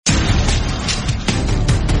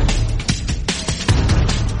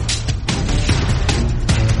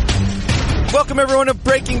Welcome, everyone, to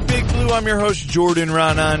Breaking Big Blue. I'm your host, Jordan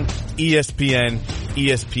Raanan, ESPN,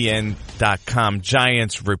 ESPN.com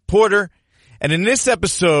Giants reporter. And in this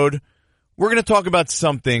episode, we're going to talk about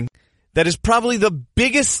something that is probably the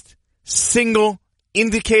biggest single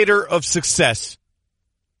indicator of success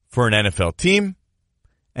for an NFL team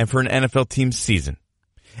and for an NFL team season.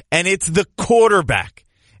 And it's the quarterback.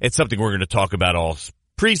 It's something we're going to talk about all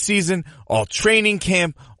preseason, all training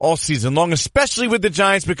camp, all season long, especially with the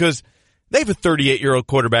Giants because they have a 38-year-old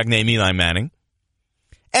quarterback named Eli Manning.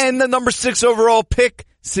 And the number 6 overall pick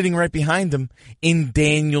sitting right behind him in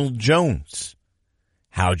Daniel Jones.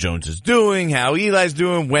 How Jones is doing, how Eli's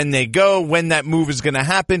doing, when they go, when that move is going to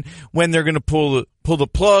happen, when they're going to pull the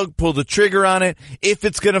plug, pull the trigger on it, if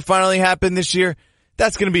it's going to finally happen this year.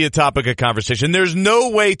 That's going to be a topic of conversation. There's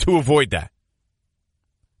no way to avoid that.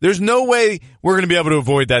 There's no way we're going to be able to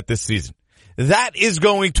avoid that this season. That is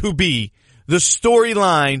going to be the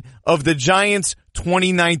storyline of the Giants'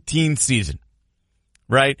 2019 season,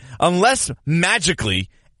 right? Unless magically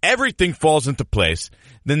everything falls into place,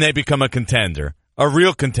 then they become a contender, a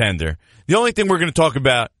real contender. The only thing we're going to talk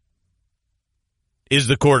about is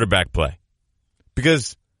the quarterback play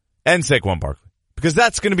and Saquon Barkley, because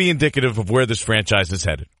that's going to be indicative of where this franchise is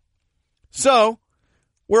headed. So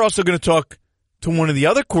we're also going to talk to one of the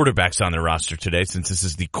other quarterbacks on the roster today, since this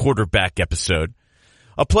is the quarterback episode,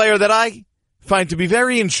 a player that I find to be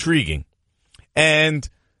very intriguing and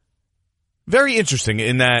very interesting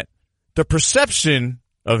in that the perception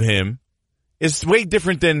of him is way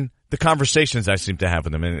different than the conversations I seem to have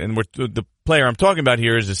with him. And the player I'm talking about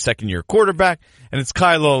here is a second-year quarterback, and it's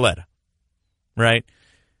Kyle Lauletta, right?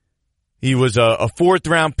 He was a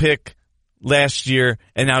fourth-round pick last year,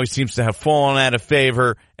 and now he seems to have fallen out of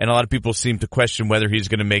favor, and a lot of people seem to question whether he's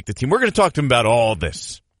going to make the team. We're going to talk to him about all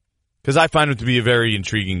this because I find him to be a very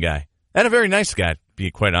intriguing guy. And a very nice guy, to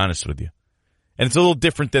be quite honest with you. And it's a little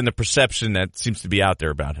different than the perception that seems to be out there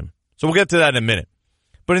about him. So we'll get to that in a minute.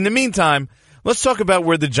 But in the meantime, let's talk about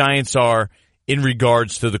where the Giants are in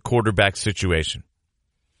regards to the quarterback situation.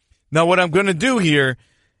 Now, what I'm going to do here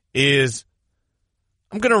is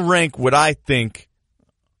I'm going to rank what I think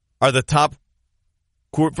are the top,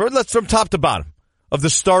 from top to bottom, of the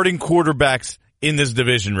starting quarterbacks in this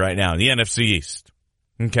division right now, in the NFC East.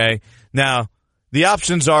 Okay? Now, the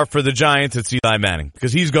options are for the Giants, it's Eli Manning,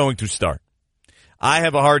 because he's going to start. I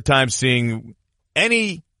have a hard time seeing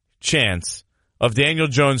any chance of Daniel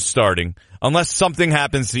Jones starting unless something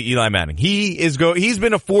happens to Eli Manning. He's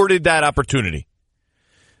been afforded that opportunity.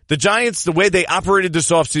 The Giants, the way they operated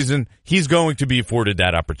this offseason, he's going to be afforded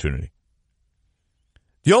that opportunity.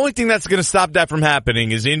 The only thing that's going to stop that from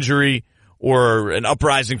happening is injury or an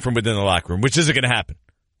uprising from within the locker room, which isn't going to happen.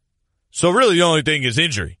 So really the only thing is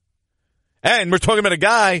injury. And we're talking about a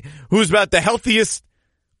guy who's about the healthiest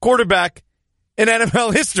quarterback in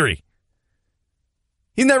NFL history.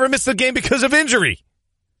 He never missed a game because of injury.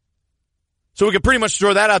 So we can pretty much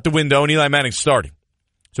throw that out the window, and Eli Manning's starting.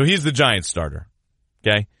 So he's the Giants starter.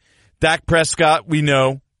 Okay? Dak Prescott, we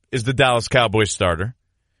know, is the Dallas Cowboys starter.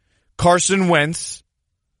 Carson Wentz,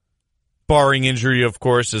 barring injury, of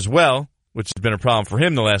course, as well, which has been a problem for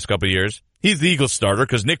him the last couple of years. He's the Eagles starter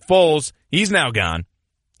because Nick Foles, he's now gone.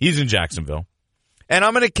 He's in Jacksonville. And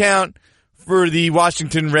I'm going to count for the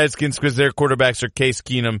Washington Redskins because their quarterbacks are Case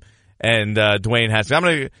Keenum and Dwayne Haskins. I'm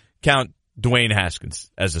going to count Dwayne Haskins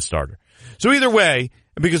as a starter. So either way,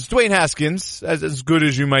 because Dwayne Haskins, as good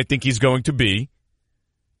as you might think he's going to be,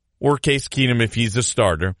 or Case Keenum if he's a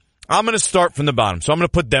starter, I'm going to start from the bottom. So I'm going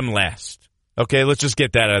to put them last. Okay, let's just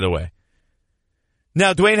get that out of the way.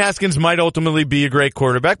 Now, Dwayne Haskins might ultimately be a great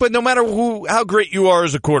quarterback, but no matter how great you are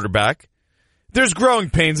as a quarterback, there's growing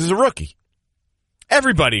pains as a rookie.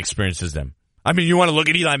 Everybody experiences them. I mean, you want to look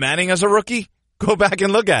at Eli Manning as a rookie? Go back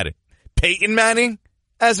and look at it. Peyton Manning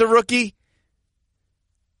as a rookie?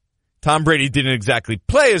 Tom Brady didn't exactly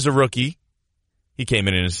play as a rookie. He came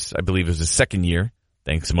in his, I believe it was his second year,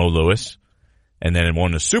 thanks to Mo Lewis, and then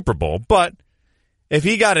won the Super Bowl. But if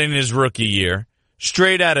he got in his rookie year,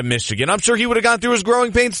 straight out of Michigan, I'm sure he would have gone through his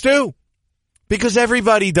growing pains too. Because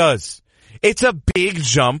everybody does. It's a big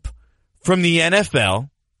jump from the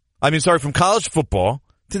from college football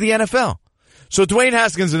to the NFL. So Dwayne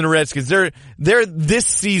Haskins and the Redskins, they're this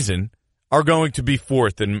season are going to be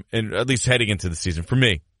fourth and at least heading into the season for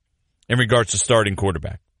me in regards to starting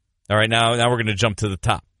quarterback. All right, now we're going to jump to the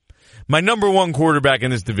top. My number one quarterback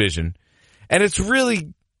in this division, and it's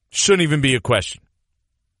really shouldn't even be a question.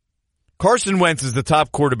 Carson Wentz is the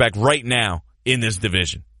top quarterback right now in this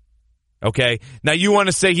division. Okay? Now you want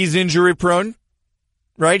to say he's injury prone?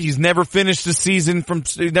 Right? He's never finished the season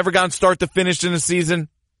never gone start to finish in a season.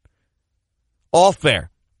 All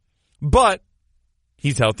fair. But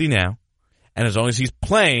he's healthy now, and as long as he's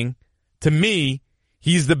playing, to me,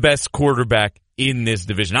 he's the best quarterback in this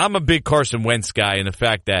division. I'm a big Carson Wentz guy in the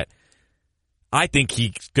fact that I think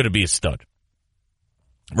he's going to be a stud.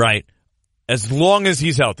 Right? As long as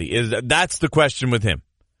he's healthy. That's the question with him.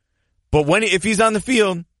 But if he's on the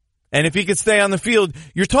field, and if he could stay on the field,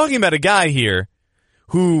 you're talking about a guy here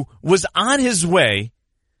who was on his way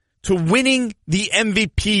to winning the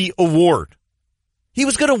MVP award. He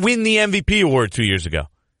was going to win the MVP award 2 years ago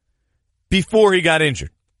before he got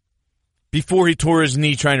injured, before he tore his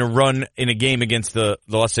knee trying to run in a game against the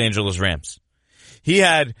Los Angeles Rams. He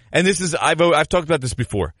had, and this is, I've talked about this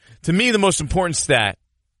before. To me, the most important stat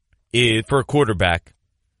for a quarterback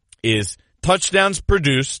is touchdowns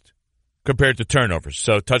produced compared to turnovers.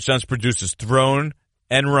 So touchdowns produced is thrown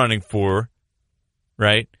and running for,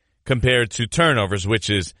 right, compared to turnovers, which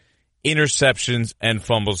is interceptions and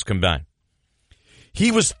fumbles combined.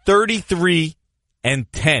 He was 33-10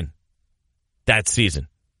 that season.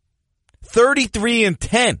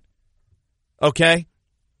 33-10. Okay?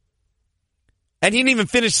 And he didn't even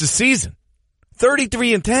finish the season.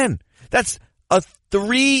 33-10. That's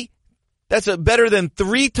a better than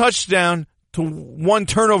 3 touchdown to 1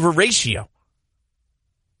 turnover ratio,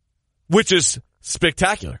 which is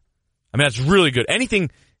spectacular. I mean, that's really good. Anything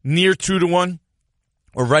near 2-1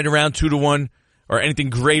 or right around 2-1 or anything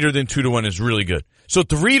greater than 2-1 is really good. So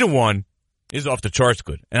 3-1 is off the charts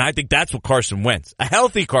good. And I think that's what Carson Wentz, a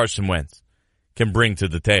healthy Carson Wentz, can bring to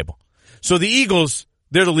the table. So the Eagles,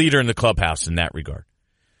 they're the leader in the clubhouse in that regard.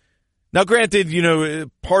 Now,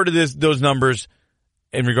 granted, part of those numbers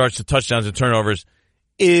in regards to touchdowns and turnovers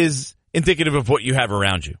is indicative of what you have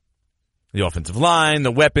around you. The offensive line,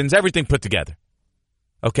 the weapons, everything put together.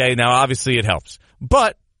 Okay, now obviously it helps.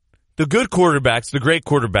 But the good quarterbacks, the great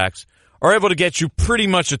quarterbacks, are able to get you pretty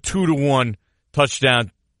much a 2-1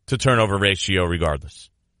 touchdown to turnover ratio regardless.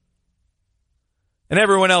 And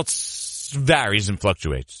everyone else varies and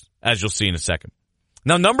fluctuates, as you'll see in a second.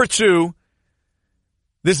 Now, number 2,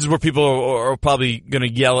 this is where people are probably going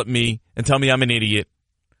to yell at me and tell me I'm an idiot.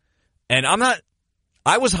 And I'm not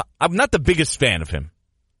the biggest fan of him.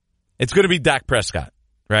 It's going to be Dak Prescott,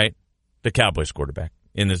 right? The Cowboys quarterback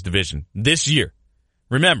in this division this year.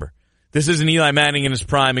 Remember, this isn't Eli Manning in his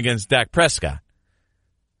prime against Dak Prescott.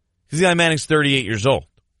 Because Eli Manning's 38 years old.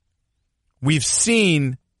 We've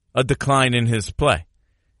seen a decline in his play.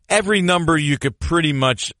 Every number you could pretty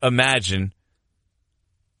much imagine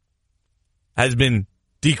has been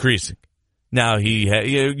decreasing. Now,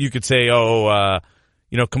 you could say,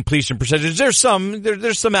 completion percentage. There's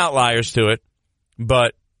some outliers to it,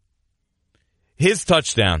 but his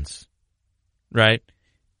touchdowns, right?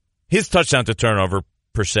 His touchdown to turnover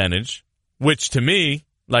percentage, which to me,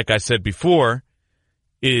 like I said before,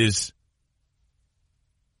 is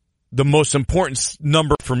the most important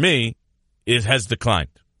number for me, has declined.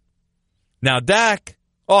 Now, Dak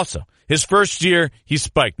also, his first year, he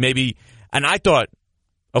spiked maybe, and I thought,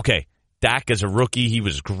 okay, Dak as a rookie, he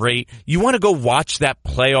was great. You want to go watch that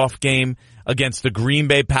playoff game against the Green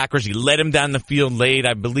Bay Packers? He led him down the field late.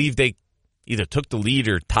 I believe they either took the lead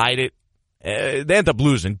or tied it. They ended up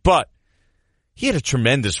losing, but he had a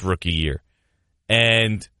tremendous rookie year.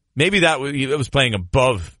 And maybe it was playing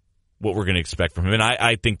above what we're going to expect from him. And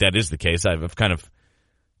I think that is the case. I've kind of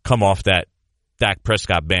come off that Dak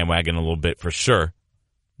Prescott bandwagon a little bit for sure.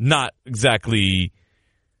 Not exactly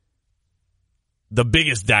the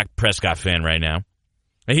biggest Dak Prescott fan right now.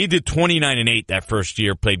 And he did 29-8 that first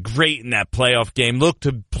year, played great in that playoff game, looked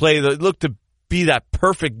to be that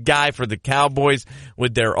perfect guy for the Cowboys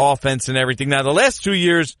with their offense and everything. Now, the last 2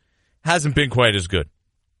 years hasn't been quite as good.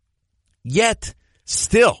 Yet,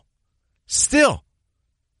 still,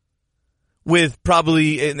 with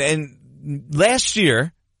probably, and last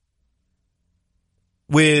year,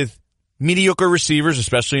 with mediocre receivers,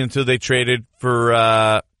 especially until they traded for,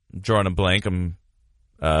 I'm drawing a blank, I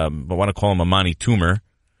want to call him Amani Toomer,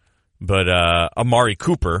 but Amari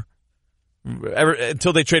Cooper,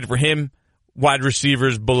 until they traded for him, wide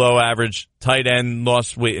receivers below average, tight end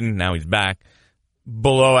lost Witten, now he's back,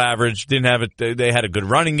 below average, didn't have it, they had a good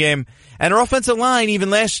running game, and our offensive line even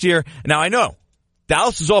last year, now I know,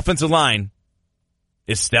 Dallas's offensive line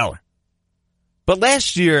is stellar, but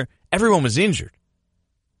last year, everyone was injured.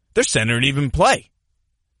 Their center didn't even play.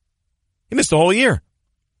 He missed the whole year.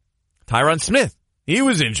 Tyron Smith, he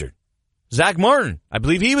was injured. Zach Martin, I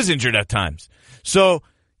believe he was injured at times. So,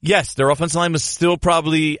 yes, their offensive line was still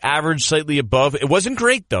probably average, slightly above. It wasn't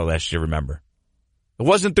great, though, last year, remember. It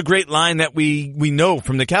wasn't the great line that we know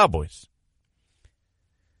from the Cowboys.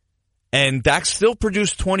 And Dak still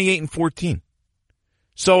produced 28-14.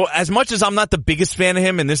 So as much as I'm not the biggest fan of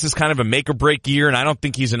him, and this is kind of a make or break year, and I don't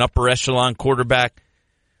think he's an upper echelon quarterback,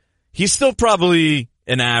 he's still probably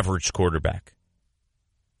an average quarterback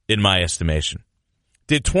in my estimation.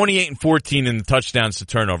 Did 28 and 14 in the touchdowns to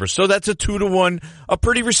turnovers. So that's a 2-to-1, a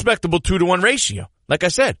pretty respectable 2-to-1 ratio. Like I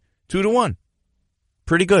said, 2-to-1.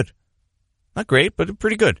 Pretty good. Not great, but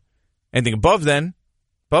pretty good. Anything above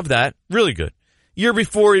that, really good. Year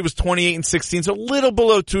before, he was 28 and 16, so a little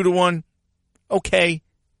below 2-to-1. Okay,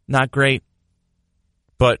 not great.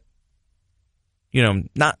 But,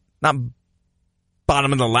 not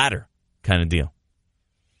bottom of the ladder kind of deal.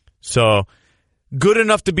 So, good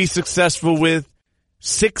enough to be successful with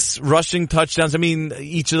 6 rushing touchdowns. I mean,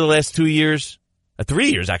 each of the last 2 years,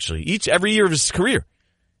 3 years actually, every year of his career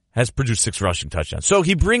has produced 6 rushing touchdowns. So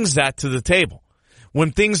he brings that to the table.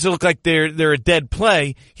 When things look like they're a dead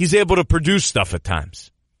play, he's able to produce stuff at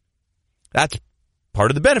times. That's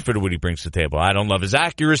part of the benefit of what he brings to the table. I don't love his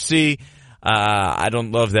accuracy. I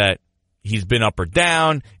don't love that he's been up or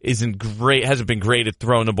down. Hasn't been great at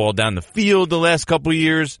throwing the ball down the field the last couple of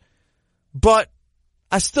years. But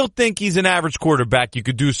I still think he's an average quarterback. He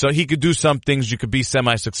could do some things. You could be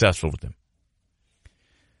semi-successful with him.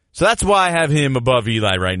 So that's why I have him above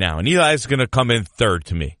Eli right now. And Eli's going to come in third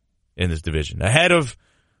to me in this division. Ahead of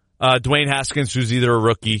Dwayne Haskins, who's either a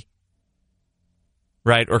rookie,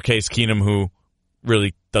 right, or Case Keenum, who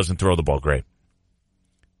really doesn't throw the ball great.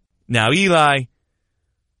 Now, Eli,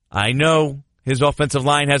 I know his offensive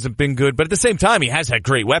line hasn't been good, but at the same time, he has had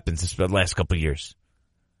great weapons the last couple of years.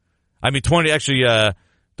 I mean, the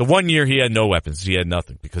 1 year he had no weapons. He had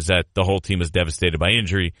nothing because the whole team was devastated by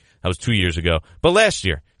injury. That was 2 years ago. But last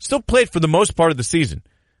year, still played for the most part of the season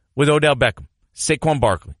with Odell Beckham, Saquon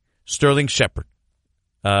Barkley, Sterling Shepard.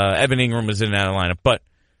 Evan Ingram was in and out of the lineup, but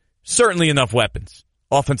certainly enough weapons.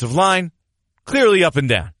 Offensive line, clearly up and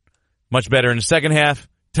down. Much better in the second half,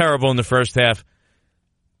 terrible in the first half.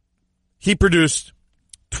 He produced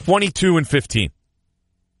 22 and 15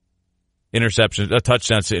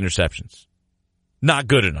 touchdowns to interceptions. Not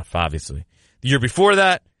good enough, obviously. The year before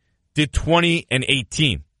that, did 20 and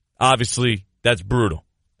 18. Obviously, that's brutal.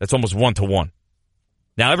 That's almost 1-to-1.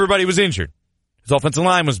 Now, everybody was injured. His offensive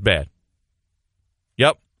line was bad.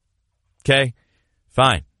 Yep. Okay.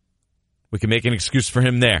 Fine. We can make an excuse for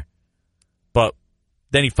him there. But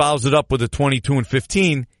then he follows it up with a 22 and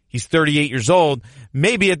 15. He's 38 years old.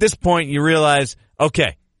 Maybe at this point you realize,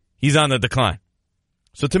 okay, he's on the decline.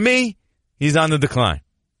 So to me, he's on the decline.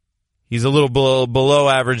 He's a little below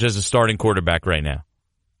average as a starting quarterback right now.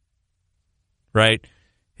 Right?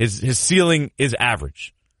 His ceiling is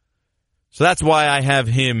average. So that's why I have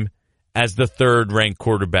him as the third-ranked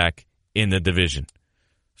quarterback in the division.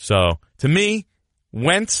 So, to me,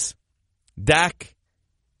 Wentz, Dak,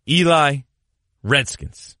 Eli,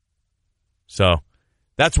 Redskins. So,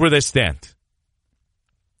 that's where they stand.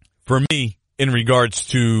 For me, in regards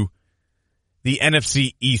to the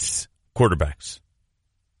NFC East quarterbacks.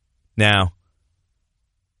 Now,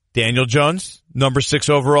 Daniel Jones, number 6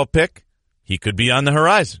 overall pick, he could be on the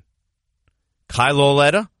horizon. Kyle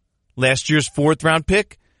Oleta, last year's 4th-round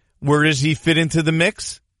pick, where does he fit into the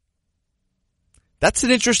mix? That's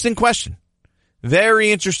an interesting question.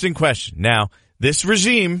 Very interesting question. Now, this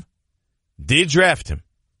regime did draft him.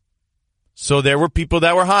 So there were people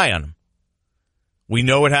that were high on him. We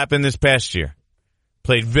know what happened this past year.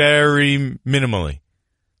 Played very minimally.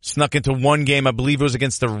 Snuck into one game, I believe it was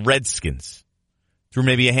against the Redskins. Threw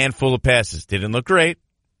maybe a handful of passes. Didn't look great,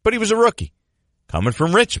 but he was a rookie. Coming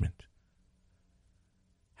from Richmond.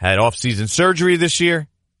 Had off-season surgery this year.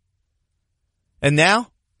 And now,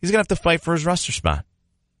 he's going to have to fight for his roster spot.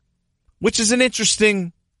 Which is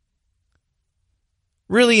an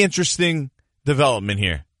really interesting development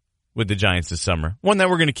here with the Giants this summer. One that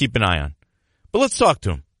we're going to keep an eye on. But let's talk to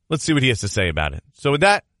him. Let's see what he has to say about it. So with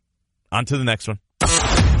that, on to the next one.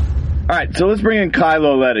 All right, so let's bring in Kyle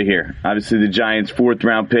Oleta here. Obviously, the Giants'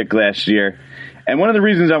 4th-round pick last year. And one of the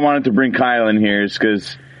reasons I wanted to bring Kyle in here is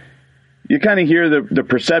because you kind of hear the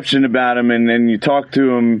perception about him, and then you talk to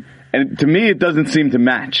him, and to me, it doesn't seem to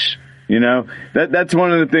match. You know, that's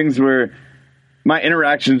one of the things where my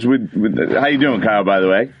interactions with how you doing, Kyle, by the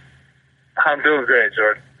way? I'm doing great,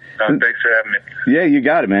 Jordan. Thanks for having me. Yeah, you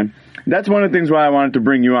got it, man. That's one of the things why I wanted to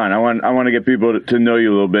bring you on. I want to get people to know you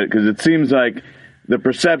a little bit, because it seems like the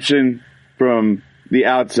perception from the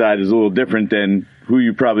outside is a little different than who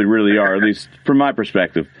you probably really are, at least from my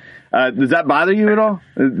perspective. Does that bother you at all?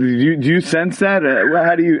 Do you sense that?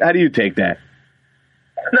 How do you take that?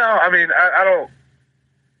 No, I mean, I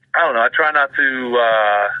don't know. I try not to,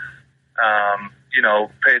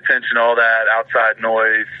 pay attention to all that outside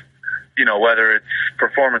noise. whether it's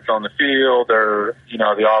performance on the field or, the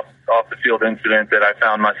off the field incident that I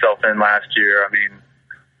found myself in last year. I mean,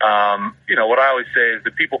 what I always say is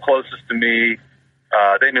the people closest to me,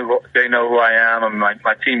 they know who I am. I mean,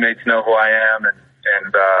 my teammates know who I am,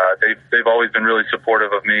 and they've always been really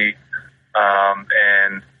supportive of me.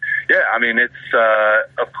 And yeah, I mean, it's,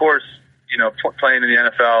 of course, playing in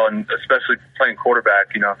the NFL and especially playing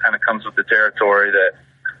quarterback, kind of comes with the territory that,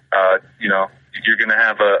 you're going to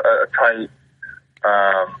have a tight,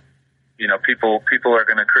 people are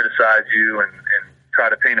going to criticize you and try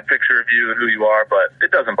to paint a picture of you and who you are, but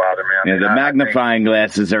it doesn't bother me. I mean, the magnifying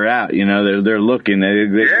glasses are out. They're looking.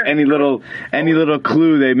 Any little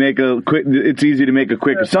clue they make it's easy to make a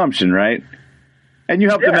quick assumption, right? And you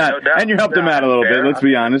helped them out. No, and you helped them out a little bit. Let's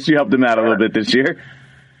be honest. You helped them out a little bit this year.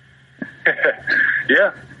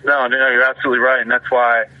 Yeah. No, you're absolutely right, and that's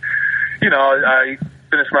why, I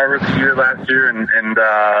finished my rookie year last year, and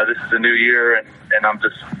this is a new year, and I'm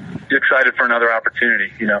just excited for another opportunity.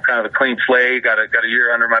 Kind of a clean slate. Got a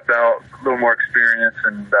year under my belt, a little more experience,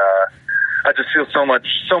 and I just feel so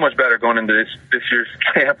much better going into this year's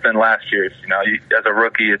camp than last year's. As a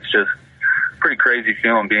rookie, it's just pretty crazy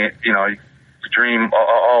feeling being, to dream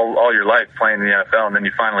all your life playing in the NFL, and then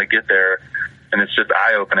you finally get there, and it's just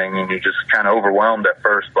eye opening, and you're just kind of overwhelmed at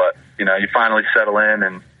first, but you finally settle in,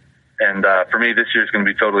 and for me, this year is going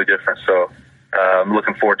to be totally different. So I'm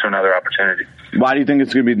looking forward to another opportunity. Why do you think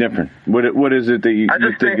it's going to be different? What is it that you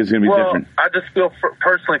think is going to be different? I just feel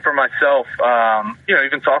personally for myself,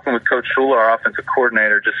 even talking with Coach Shula, our offensive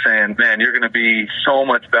coordinator, just saying, man, you're going to be so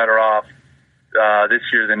much better off this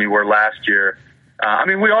year than you were last year. I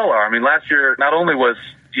mean, we all are. I mean, last year not only was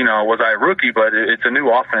I a rookie, but it's a new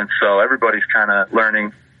offense, so everybody's kind of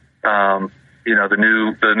learning, the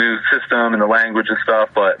new system and the language and stuff.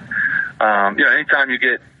 But anytime you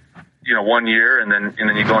get 1 year and then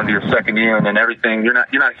you go into your second year and then everything, you're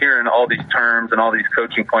not hearing all these terms and all these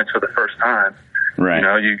coaching points for the first time. Right.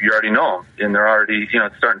 You already know them, and they're already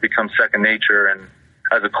it's starting to become second nature. And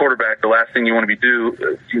as a quarterback, the last thing you want to be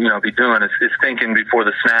doing is thinking before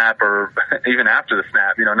the snap or even after the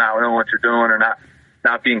snap. Not knowing what you're doing or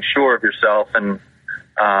not being sure of yourself. And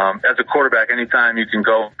as a quarterback, anytime you can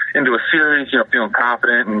go into a series, feeling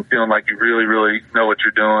confident and feeling like you really, really know what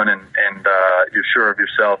you're doing and you're sure of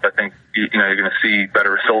yourself, I think you're going to see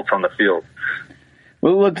better results on the field.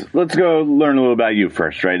 Well, let's go learn a little about you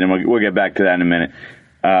first, right? And we'll get back to that in a minute.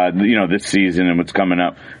 This season and what's coming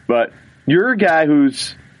up. But you're a guy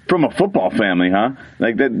who's from a football family, huh?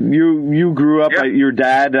 Like that, you grew up. Yep. Your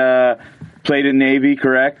dad played in Navy,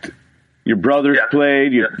 correct? Your brothers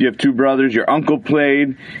played. You have two brothers. Your uncle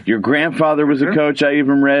played. Your grandfather was a coach, I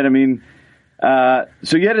even read. I mean,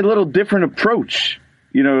 so you had a little different approach,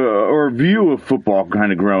 or view of football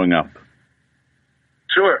kind of growing up.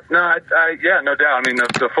 Sure. No, no doubt. I mean,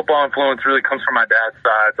 the football influence really comes from my dad's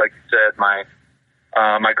side. Like you said,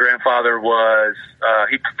 my grandfather was,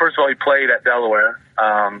 first of all, he played at Delaware.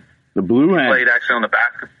 The Blue Hens. He played actually on the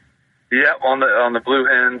basketball. Yeah, on the Blue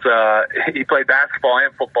Hens. He played basketball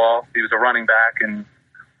and football. He was a running back and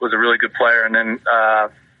was a really good player. And then,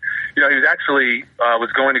 he was actually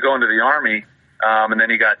was going to go into the Army, and then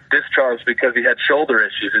he got discharged because he had shoulder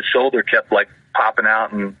issues. His shoulder kept popping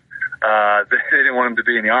out, and they didn't want him to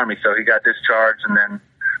be in the Army, so he got discharged, and then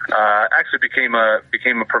actually became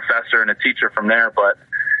a professor and a teacher from there. But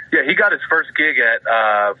yeah, he got his first gig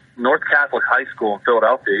at North Catholic High School in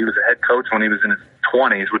Philadelphia. He was a head coach when he was in his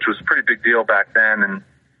 20s, which was a pretty big deal back then. And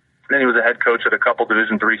then he was a head coach at a couple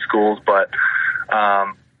Division III schools. But,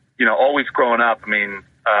 always growing up, I mean,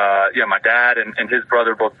 my dad and his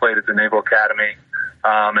brother both played at the Naval Academy.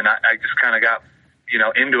 And I just kind of got,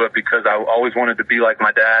 into it because I always wanted to be like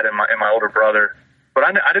my dad and my older brother. But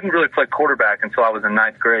I didn't really play quarterback until I was in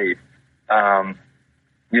ninth grade.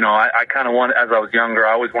 I kind of wanted, as I was younger,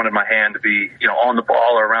 I always wanted my hand to be, on the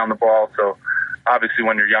ball or around the ball. So obviously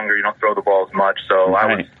when you're younger, you don't throw the ball as much. So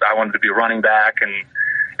right. I wanted to be a running back,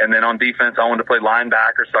 and then on defense, I wanted to play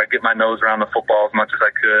linebacker so I could get my nose around the football as much as I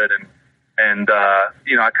could. And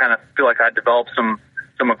I kind of feel like I developed some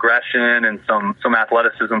aggression and some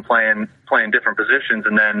athleticism playing different positions.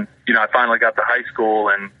 And then, I finally got to high school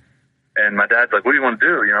and my dad's like, what do you want to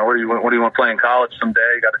do? What do you want to play in college someday?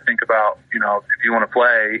 You got to think about, if you want to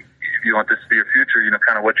play, if you want this to be your future,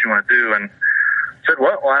 kind of what you want to do. And I said,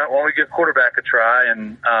 well, why don't we give quarterback a try?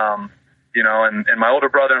 And, and my older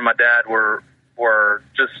brother and my dad were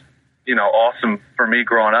just, awesome for me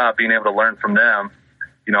growing up, being able to learn from them.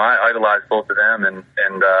 I idolized both of them. And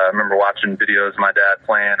I remember watching videos of my dad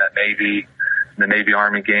playing at Navy, the Navy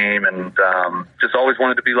Army game, and just always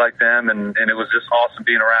wanted to be like them. And it was just awesome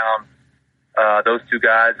being around those two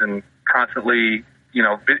guys and constantly,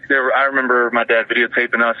 I remember my dad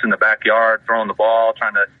videotaping us in the backyard, throwing the ball,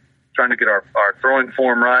 trying to get our throwing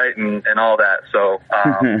form right and all that. So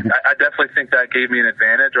I definitely think that gave me an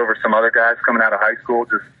advantage over some other guys coming out of high school,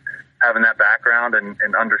 just having that background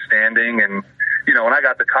and understanding. And, when I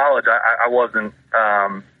got to college, I wasn't,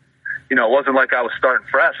 it wasn't like I was starting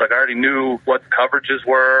fresh. Like I already knew what coverages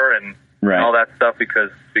were and all that stuff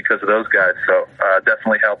because of those guys. So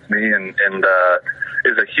definitely helped me and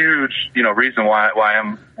is a huge, reason why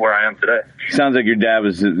I'm where I am today. Sounds like your dad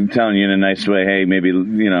was telling you in a nice way, hey, maybe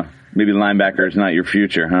linebacker is not your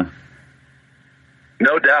future, huh?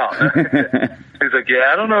 No doubt. He's like, yeah,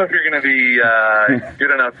 I don't know if you're going to be good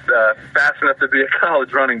enough, fast enough to be a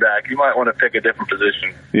college running back. You might want to pick a different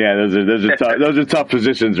position. Yeah, those are tough. Those are tough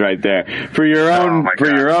positions right there. For your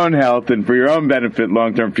own health and for your own benefit,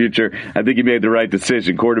 long-term future, I think you made the right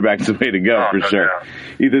decision. Quarterback's the way to go for sure. Doubt.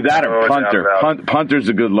 Either that or punter. Punter's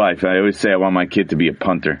a good life. I always say I want my kid to be a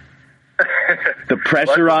punter. The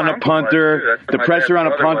pressure on a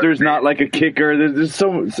punter, is not like a kicker. There's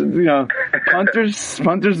punter's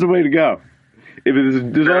the way to go.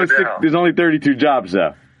 There's only 32 jobs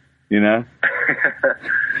though,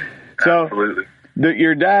 So absolutely.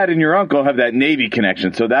 Your dad and your uncle have that Navy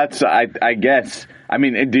connection. So that's, I guess. I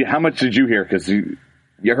mean, how much did you hear? Because you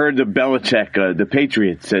heard the Belichick, the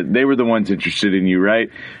Patriots said they were the ones interested in you,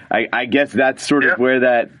 right? I guess that's sort of where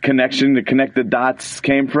that connection to connect the dots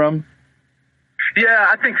came from. Yeah,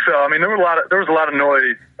 I think so. I mean, there was a lot of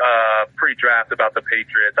noise pre-draft about the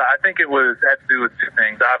Patriots. I think it had to do with two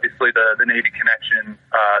things. Obviously, the Navy connection.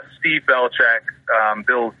 Steve Belichick,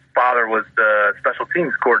 Bill's father, was the special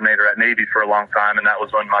teams coordinator at Navy for a long time, and that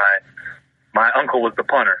was when my uncle was the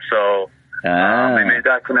punter. So they made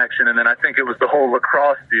that connection, and then I think it was the whole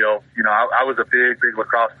lacrosse deal. I was a big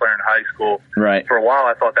lacrosse player in high school. Right. For a while,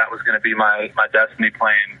 I thought that was going to be my destiny,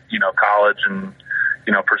 playing college and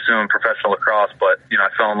pursuing professional lacrosse, but, I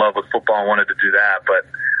fell in love with football and wanted to do that. But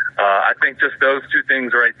I think just those two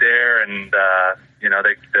things right there, and,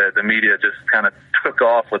 the media just kind of took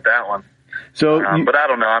off with that one. So, but I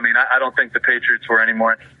don't know. I mean, I don't think the Patriots were any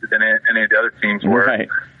more interested than any of the other teams were. Right.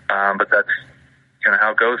 But that's kind of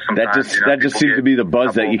how it goes sometimes. That just seems to be the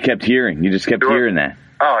buzz that you kept hearing. You just kept hearing that.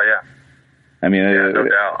 Oh, yeah. I mean, no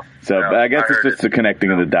doubt. So I guess it's just the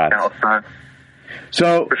connecting of the dots.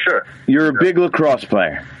 So for sure, you're a big lacrosse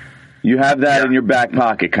player. You have that in your back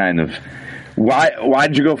pocket, kind of. Why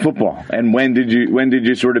did you go football? And when did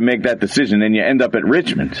you sort of make that decision? And you end up at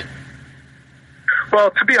Richmond.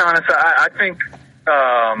 Well, to be honest, I think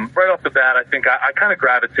right off the bat, I think I kind of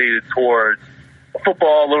gravitated towards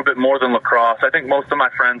football a little bit more than lacrosse. I think most of my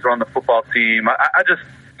friends were on the football team. I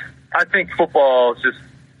think football is just.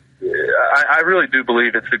 I really do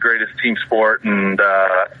believe it's the greatest team sport, and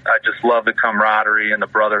I just love the camaraderie and the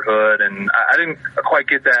brotherhood, and I didn't quite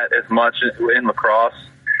get that as much in lacrosse.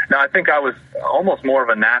 Now, I think I was almost more of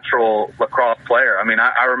a natural lacrosse player. I mean,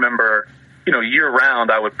 I remember,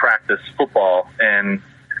 year-round I would practice football, and,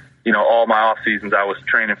 all my off seasons I was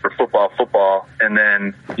training for football, and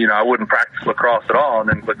then, I wouldn't practice lacrosse at all, and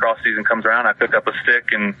then lacrosse season comes around, I pick up a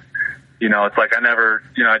stick, and it's like I never,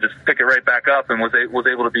 I just pick it right back up and was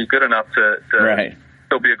able to be good enough to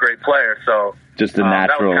still be a great player. So just a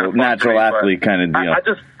natural athlete kind of deal.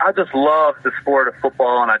 I just love the sport of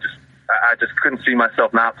football, and I just couldn't see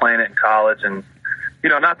myself not playing it in college. And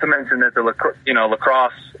not to mention that the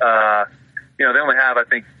lacrosse, they only have, I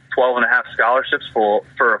think, 12.5 scholarships for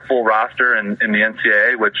a full roster in the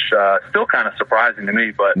NCAA, which still kind of surprising to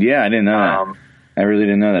me. But yeah, I didn't know that. I really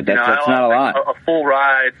didn't know that. That's not a lot. A full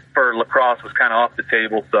ride for lacrosse was kind of off the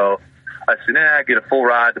table, so I said, I get a full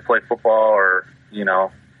ride to play football, or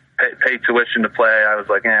pay tuition to play. I was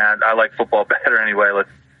like, I like football better anyway.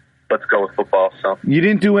 Let's go with football. So you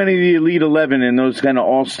didn't do any of the Elite 11 in those kind of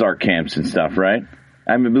all-star camps and stuff, right?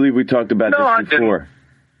 I believe we talked about this before.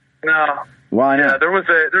 No. Why not?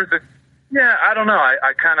 Yeah, I don't know.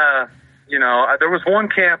 I kind of. There was one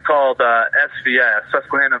camp called SVS,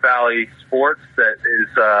 Susquehanna Valley Sports, that is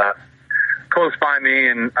close by me,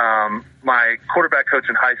 and my quarterback coach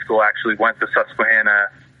in high school actually went to Susquehanna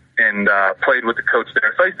and played with the coach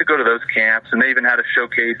there. So I used to go to those camps, and they even had a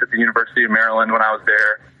showcase at the University of Maryland when I was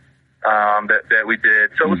there that we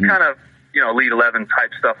did. So it was kind of Elite 11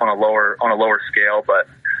 type stuff on a lower scale, but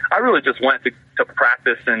I really just went to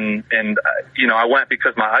practice, and I went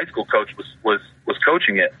because my high school coach was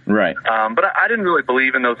coaching it. Right. But I didn't really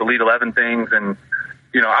believe in those Elite 11 things, and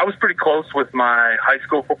I was pretty close with my high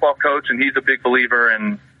school football coach, and he's a big believer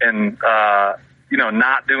in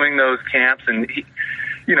not doing those camps, and he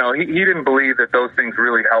didn't believe that those things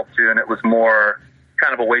really helped you, and it was more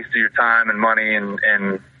kind of a waste of your time and money, and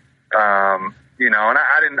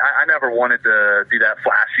And I never wanted to be that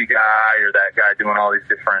flashy guy or that guy doing all these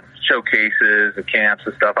different showcases and camps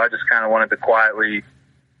and stuff. I just kind of wanted to quietly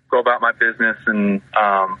go about my business and,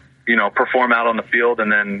 perform out on the field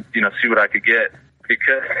and then, see what I could get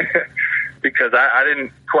because I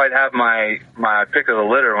didn't quite have my pick of the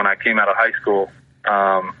litter when I came out of high school,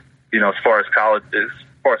 as far as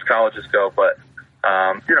colleges go, but,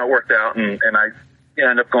 it worked out and I,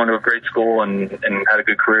 ended up going to a great school and had a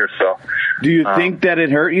good career. So, do you think that it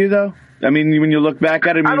hurt you though? I mean, when you look back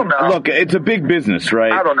at it, I don't know. Look, it's a big business,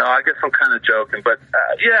 right? I don't know. I guess I'm kind of joking, but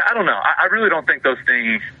I don't know. I really don't think those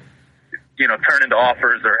things, turn into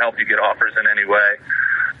offers or help you get offers in any way.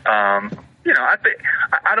 I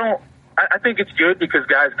think it's good because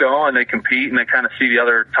guys go and they compete and they kind of see the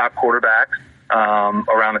other top quarterbacks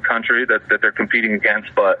around the country that they're competing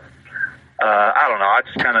against, but. I don't know. I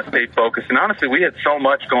just kind of stayed focused. And honestly, we had so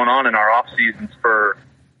much going on in our off seasons for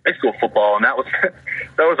high school football. And that was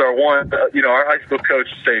our one, our high school coach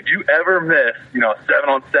would say, if you ever miss, a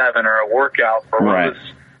 7-on-7 or a workout for one of us,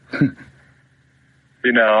 I'm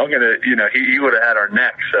going to, he would have had our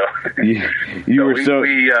neck. So you're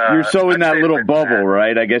so in that little bubble,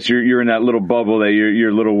 right? I guess you're in that little bubble that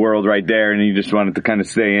your little world right there. And you just wanted to kind of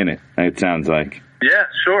stay in it sounds like. Yeah,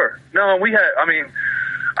 sure. No,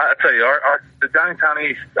 I tell you, the Downtown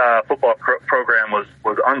East football program was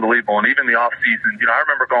unbelievable, and even the off season. I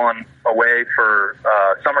remember going away for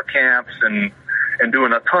summer camps and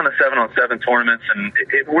doing a ton of 7-on-7 tournaments, and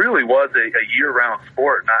it really was a year-round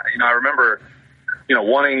sport. And I remember,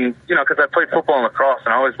 wanting, because I played football and lacrosse,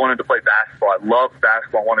 and I always wanted to play basketball. I loved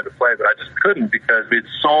basketball, wanted to play, but I just couldn't because we had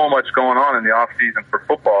so much going on in the off season for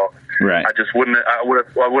football. Right. I just wouldn't. I would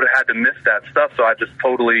have had to miss that stuff. So I just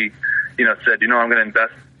totally, said, I'm going to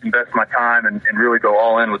invest my time and really go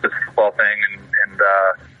all in with this football thing. And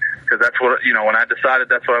because that's what, when I decided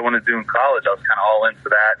that's what I wanted to do in college, I was kind of all in for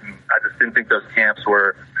that. And I just didn't think those camps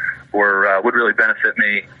would really benefit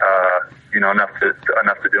me, enough to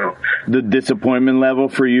do them. The disappointment level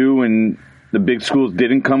for you when the big schools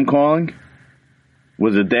didn't come calling?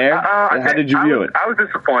 Was it there? How did you view it? I was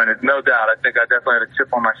disappointed, no doubt. I think I definitely had a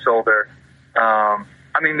chip on my shoulder.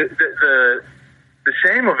 The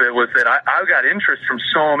shame of it was that I got interest from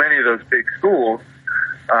so many of those big schools.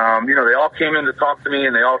 They all came in to talk to me,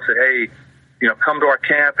 and they all said, hey, come to our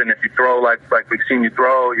camp, and if you throw like we've seen you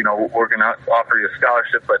throw, we're going to offer you a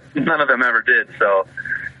scholarship, but none of them ever did. So,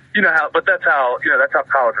 but that's how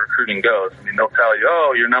college recruiting goes. I mean, they'll tell you,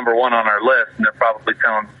 oh, you're number one on our list, and they're probably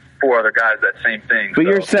telling 4 other guys that same thing. But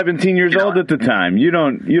you're 17 years old at the time. You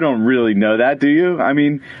don't really know that, do you? I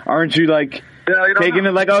mean, aren't you like taking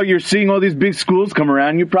it like, oh, you're seeing all these big schools come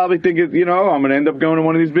around. You probably think, I'm going to end up going to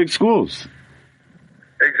one of these big schools.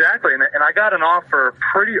 Exactly. And I got an offer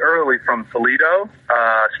pretty early from Toledo,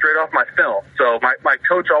 straight off my film. So my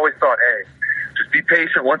coach always thought, hey, just be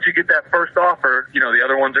patient. Once you get that first offer, the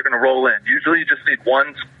other ones are going to roll in. Usually you just need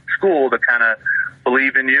one school to kind of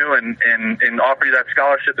believe in you and offer you that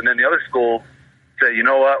scholarship, and then the other school say, you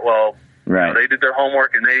know what, well, right. They did their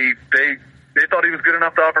homework and they thought he was good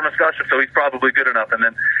enough to offer him a scholarship, so he's probably good enough. And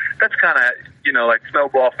then that's kind of, like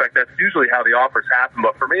snowball effect. That's usually how the offers happen.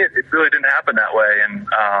 But for me, it really didn't happen that way. And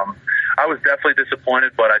I was definitely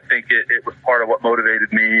disappointed, but I think it was part of what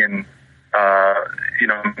motivated me and,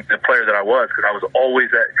 the player that I was, because I was always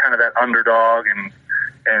that underdog.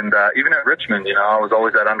 And even at Richmond, I was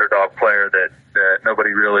always that underdog player that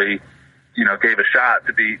nobody really, gave a shot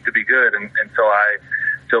to be good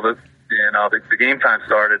until the game time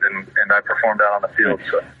started and I performed out on the field.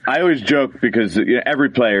 So I always joke because every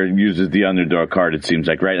player uses the underdog card, it seems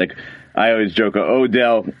like, right? Like I always joke,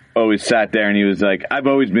 Odell always sat there and he was like, I've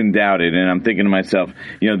always been doubted. And I'm thinking to myself,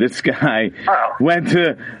 this guy went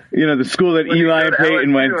to, the school that Eli and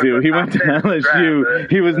Peyton went to. He went to LSU.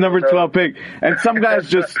 He was number 12 pick. And some guys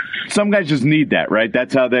just need that, right?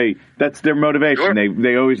 That's their motivation. Sure.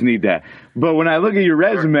 They always need that. But when I look at your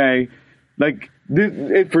resume, like,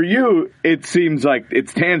 for you, it seems like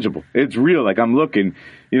it's tangible. It's real. Like I'm looking,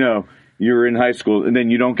 you're in high school and then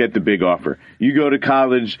you don't get the big offer. You go to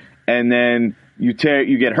college and then you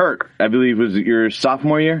get hurt. I believe it was your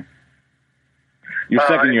sophomore year? Your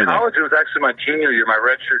second year in college, it was actually my junior year, my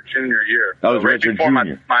redshirt junior year. Oh, it was redshirt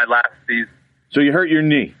junior. My last season. So you hurt your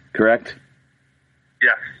knee, correct?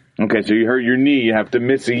 Yes. Okay, so you hurt your knee, you have to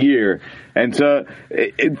miss a year. And so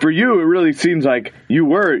for you, it really seems like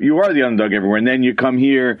you are the underdog everywhere. And then you come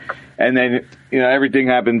here and then, everything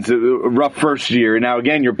happens, a rough first year. And now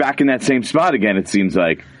again, you're back in that same spot again, it seems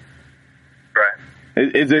like.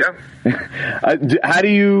 Right. Is it, yeah. How do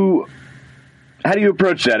you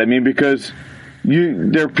approach that? I mean, because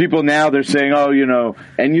there are people now, they're saying,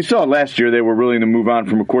 and you saw last year they were willing to move on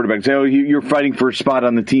from a quarterback. Say, you're fighting for a spot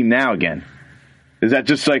on the team now again. Is that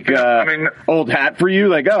just like old hat for you?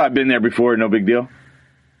 Like, I've been there before, no big deal?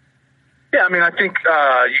 Yeah, I think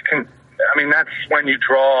you can. That's when you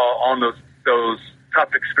draw on those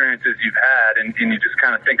tough experiences you've had, and you just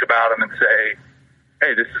kind of think about them and say,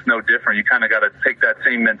 hey, this is no different. You kind of got to take that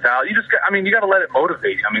same mentality. You got to let it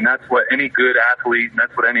motivate you. That's what any good athlete, and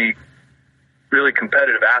that's what any really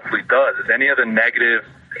competitive athlete does, is any of the negative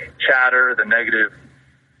chatter, the negative,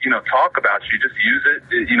 talk about you, just use it,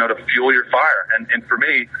 to fuel your fire. And for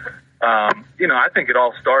me, I think it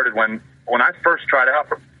all started when I first tried out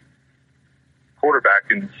for quarterback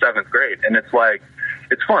in 7th grade. And it's like,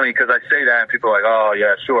 it's funny because I say that and people are like, oh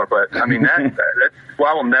yeah, sure. But that's, well,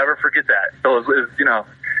 I will never forget that. So as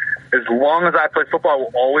long as I play football, I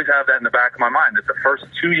will always have that in the back of my mind, that the first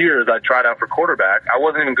 2 years I tried out for quarterback, I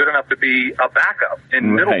wasn't even good enough to be a backup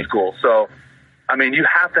in middle school. So, you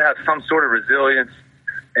have to have some sort of resilience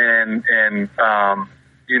and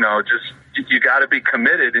you got to be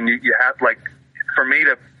committed, and you have, like, for me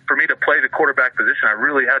to play the quarterback position, I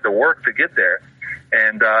really had to work to get there.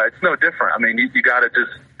 And it's no different. You got to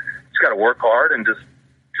just got to work hard and just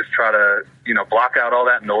try to, block out all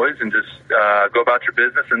that noise and just go about your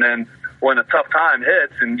business. And then when a tough time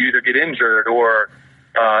hits and you either get injured or,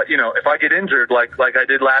 if I get injured like I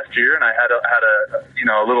did last year, and I had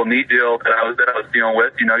a little knee deal that I was dealing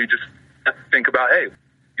with, you just have to think about, hey,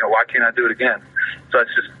 why can't I do it again? So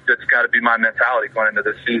that's got to be my mentality going into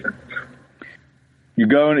this season.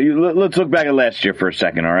 Let's look back at last year for a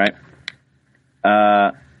second, all right?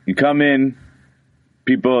 You come in,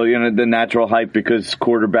 people, the natural hype because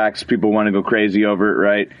quarterbacks, people want to go crazy over it,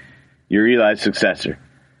 right? You're Eli's successor.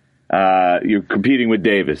 You're competing with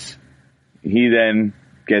Davis. He then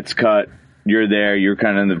gets cut. You're there. You're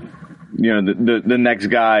kind of the next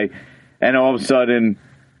guy, and all of a sudden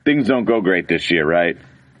things don't go great this year, right?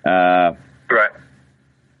 Right.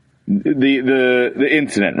 The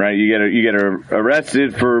incident, right? You get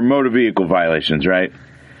arrested for motor vehicle violations, right?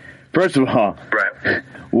 First of all, right.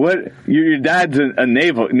 Your dad's a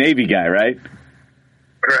Navy guy, right?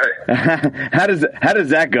 Right. How does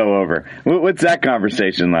that go over? What's that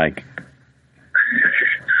conversation like?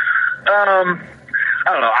 I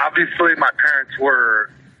don't know. Obviously, my parents were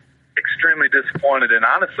extremely disappointed, and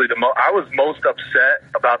honestly, I was most upset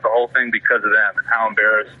about the whole thing because of them and how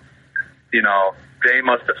embarrassed, they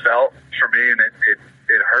must have felt for me, and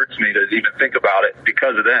it hurts me to even think about it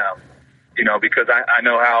because of them. Because I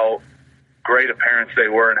know how great of parents they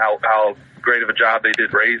were and how great of a job they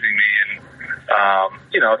did raising me. And,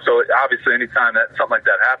 so obviously anytime that something like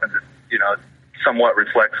that happens, it somewhat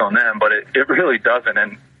reflects on them, but it really doesn't.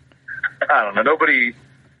 And I don't know, nobody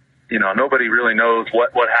really knows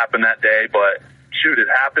what happened that day, but shoot, it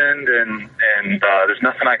happened, and there's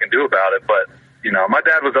nothing I can do about it. But, my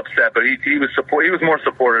dad was upset, but he was more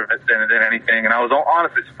supportive than anything. And I was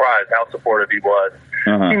honestly surprised how supportive he was.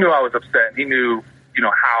 Uh-huh. He knew I was upset. He knew,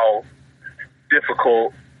 how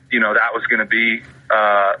difficult, that was going to be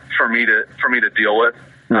for me to deal with.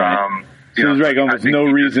 Right. So there's like almost no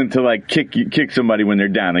reason to kick somebody when they're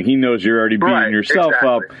down. Like, he knows you're already beating yourself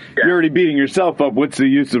up. Yeah. You're already beating yourself up. What's the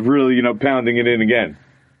use of really, pounding it in again?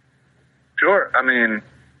 Sure.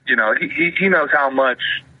 He knows how much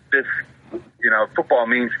this, football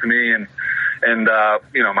means to me and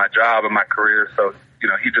my job and my career. So,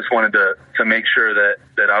 he just wanted to make sure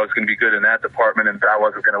that I was going to be good in that department and that I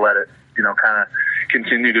wasn't going to let it, kind of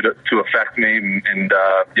continue to affect me. And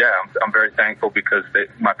I'm very thankful because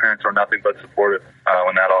my parents were nothing but supportive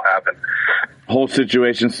when that all happened. Whole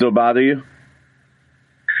situation still bother you?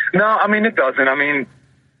 No, it doesn't.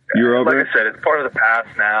 You're over like I said, it's part of the past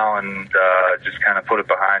now, and just kind of put it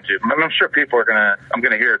behind you. I'm sure people I'm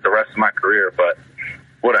going to hear it the rest of my career, but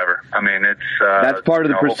whatever. It's that's part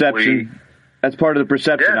of the perception. That's part of the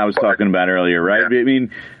perception I was talking about earlier, right?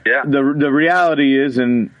 Yeah. The reality is,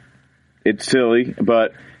 and it's silly,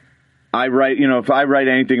 but I write, if I write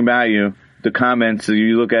anything about you, the comments,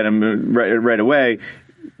 you look at them right away,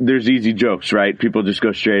 there's easy jokes, right? People just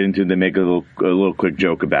go straight into it. They make a little quick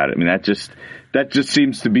joke about it. That just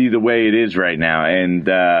seems to be the way it is right now. And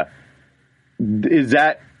is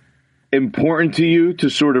that important to you to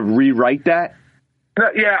sort of rewrite that?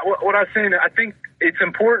 Yeah, what I was saying, I think it's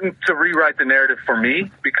important to rewrite the narrative for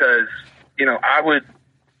me because, I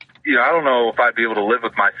don't know if I'd be able to live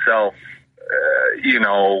with myself,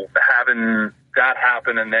 having that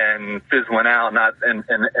happen and then fizzling out and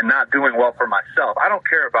not doing well for myself. I don't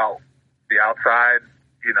care about the outside,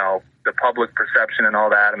 the public perception and all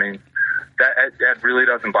that. that really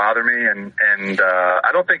doesn't bother me, and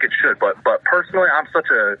I don't think it should. But personally, I'm such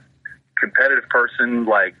a competitive person.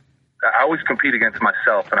 Like, I always compete against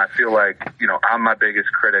myself, and I feel like, I'm my biggest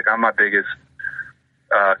critic. I'm my biggest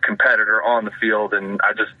competitor on the field, and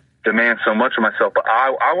I just demand so much of myself. But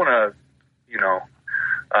I want to,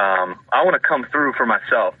 I want to come through for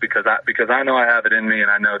myself because I know I have it in me,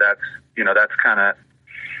 and I know that's kind of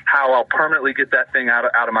how I'll permanently get that thing out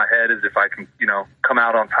of my head, is if I can, come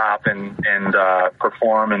out on top and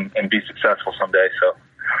perform and be successful someday. So,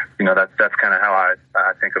 that's kind of how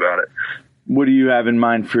I think about it. What do you have in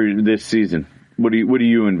mind for this season? What do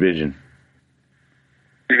you envision?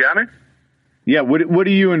 You got me? Yeah. What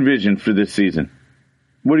do you envision for this season?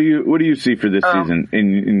 What do you see for this season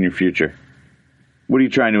in your future? What are you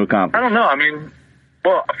trying to accomplish? I don't know. I mean,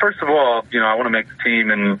 well, first of all, I want to make the team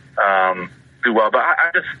and do well, but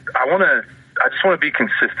I just want to be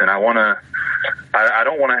consistent. I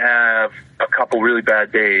don't want to have a couple really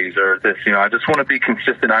bad days or this. I just want to be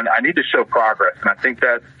consistent. I need to show progress, and I think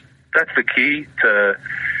that's the key to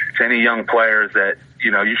any young players, that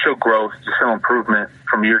you show growth, you show improvement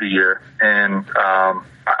from year to year, and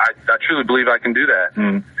I truly believe I can do that.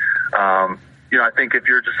 And I think if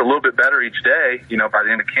you're just a little bit better each day, by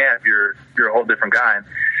the end of camp, you're a whole different guy. And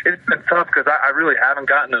it's been tough because I really haven't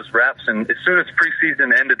gotten those reps. And as soon as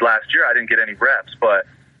preseason ended last year, I didn't get any reps. But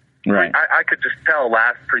right. I could just tell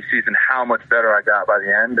last preseason how much better I got by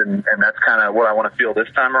the end, and that's kind of what I want to feel this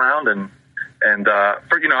time around. And I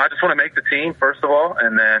just want to make the team first of all,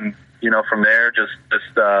 and then from there just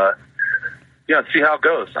see how it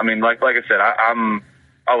goes. I mean, like I said,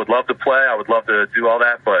 I would love to play. I would love to do all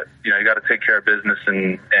that, but you got to take care of business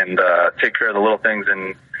and take care of the little things.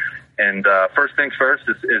 And first things first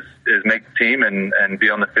is make the team and be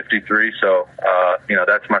on the 53. So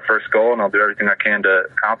that's my first goal, and I'll do everything I can to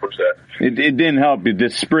accomplish that. It didn't help you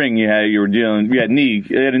this spring. You had a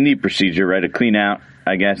knee procedure, right? A clean out,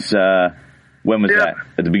 I guess. When was that?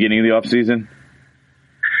 At the beginning of the off season?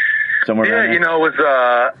 Somewhere. Yeah, it was.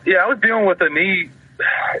 I was dealing with a knee.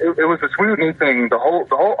 It was this weird knee thing. All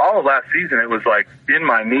of last season, it was like in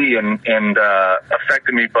my knee and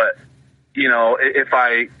affected me. But if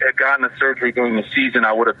I had gotten the surgery during the season,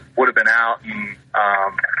 I would have been out. And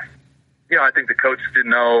I think the coach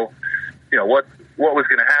didn't know, what was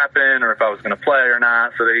going to happen or if I was going to play or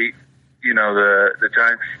not. So they, the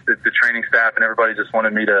Giants, the training staff and everybody just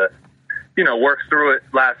wanted me to, work through it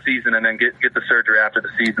last season and then get the surgery after the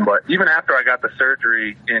season. But even after I got the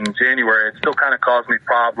surgery in January, it still kind of caused me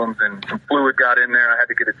problems, and some fluid got in there. I had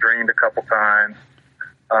to get it drained a couple times.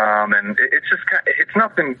 And it's just it's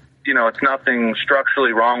nothing, it's nothing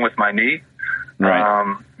structurally wrong with my knee.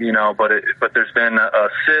 Right. But there's been a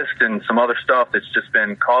cyst and some other stuff that's just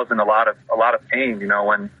been causing a lot of pain.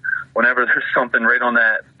 Whenever there's something right on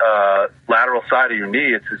that lateral side of your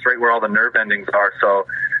knee, it's right where all the nerve endings are. So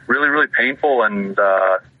really, really painful. And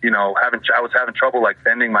I was having trouble like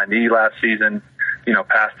bending my knee last season,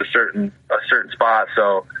 past a certain spot.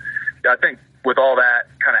 So I think with all that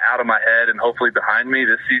kind of out of my head and hopefully behind me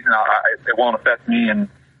this season, it won't affect me. And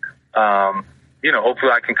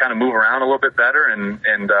hopefully I can kind of move around a little bit better and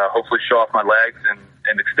hopefully show off my legs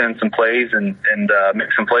and extend some plays and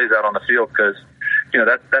make some plays out on the field, because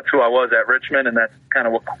that's who I was at Richmond, and that's kind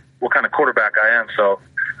of what kind of quarterback I am. So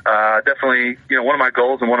definitely, one of my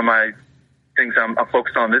goals and one of my things I'm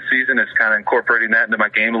focused on this season is kind of incorporating that into my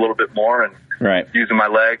game a little bit more and using my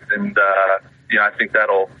legs, and I think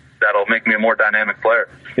that'll make me a more dynamic player.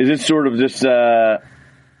 Is it sort of just the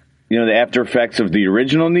after effects of the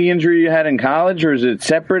original knee injury you had in college, or is it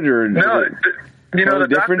separate? Or no, the different?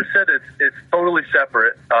 doctor said it's totally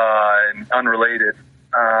separate and unrelated.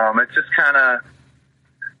 It just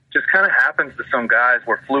kind of happens to some guys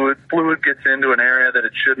where fluid gets into an area that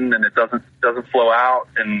it shouldn't, and it doesn't flow out,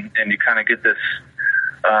 and you kind of get this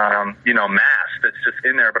mass that's just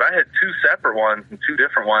in there. But I had two separate ones and two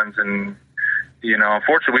different ones, and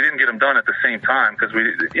unfortunately we didn't get them done at the same time because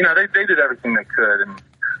they did everything they could, and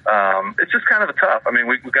it's just kind of a tough. I mean,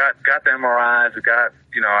 we got the MRIs. We got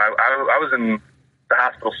I was in the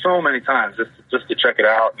hospital so many times just to check it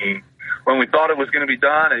out, and when we thought it was going to be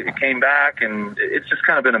done, it came back, and it's just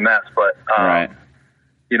kind of been a mess. But right.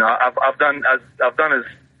 I've done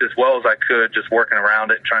as well as I could, just working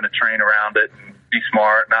around it, trying to train around it, and be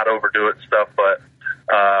smart, not overdo it and stuff. But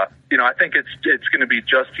I think it's going to be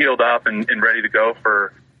just healed up and ready to go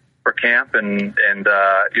for camp, and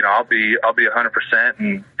I'll be 100%,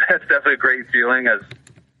 and that's definitely a great feeling as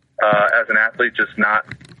an athlete, just not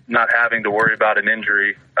having to worry about an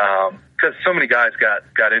injury, because so many guys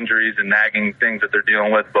got injuries and nagging things that they're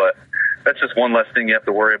dealing with, but that's just one less thing you have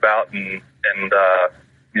to worry about, and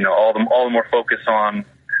all the more focus on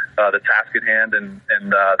the task at hand and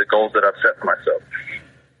the goals that I've set for myself.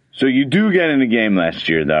 So you do get in a game last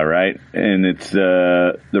year, though, right? And it's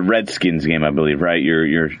the Redskins game, I believe, right?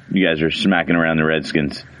 You guys are smacking around the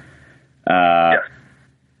Redskins. Yes.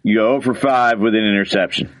 You go 0 for 5 with an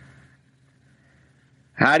interception.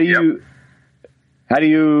 What do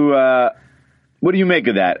you make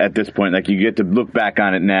of that at this point? Like, you get to look back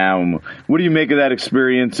on it now. What do you make of that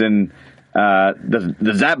experience, and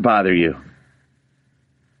does that bother you?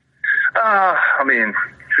 I mean,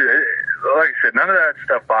 like I said, none of that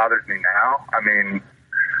stuff bothers me now. I mean,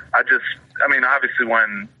 obviously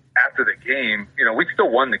after the game, we still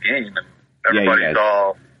won the game, and everybody's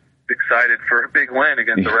all excited for a big win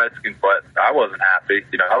against the Redskins, but I wasn't happy.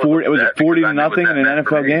 Was it 40 to nothing in an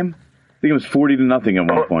NFL game? I think it was 40 to nothing at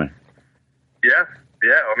one point. Yeah.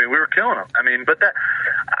 I mean, we were killing them. I mean, but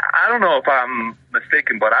I don't know if I'm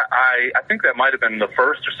mistaken, but I think that might have been the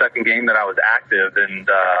first or second game that I was active, and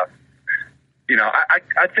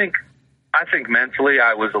I think mentally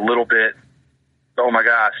I was a little bit, oh my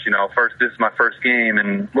gosh, this is my first game,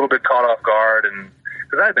 and a little bit caught off guard, and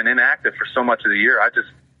because I've been inactive for so much of the year, I just,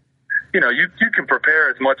 you can prepare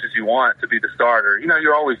as much as you want to be the starter.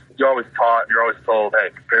 You're always taught, you're always told, hey,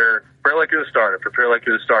 prepare like you're the starter,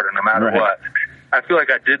 no matter what. I feel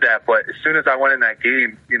like I did that, but as soon as I went in that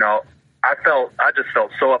game, I just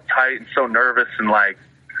felt so uptight and so nervous, and like,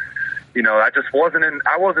 I wasn't in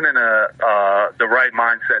the right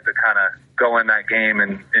mindset to kind of go in that game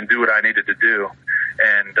and do what I needed to do.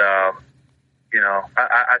 And,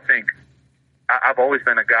 I think I've always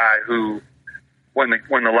been a guy who, when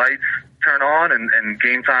the lights turn on and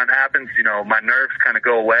game time happens, my nerves kind of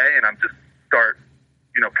go away, and I'm just start,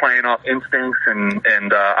 playing off instincts,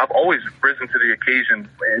 and I've always risen to the occasion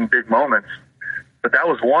in big moments. But that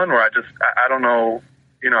was one where I don't know,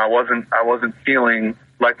 I wasn't feeling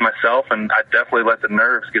like myself, and I definitely let the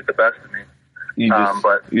nerves get the best of me. You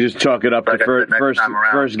just chalk it up to first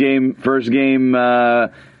game,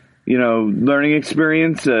 learning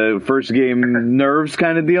experience, first game nerves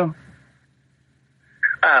kind of deal.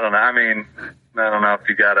 I don't know. I mean, I don't know if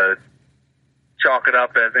you got to chalk it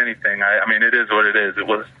up as anything. I mean, it is what it is. It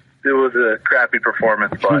was a crappy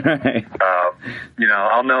performance, but right. I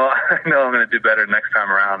know I'm going to do better next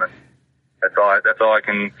time around, and that's all I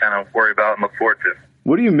can kind of worry about and look forward to.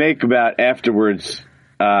 What do you make about afterwards?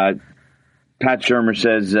 Pat Shurmur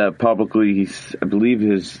says publicly, I believe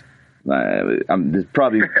his. I'm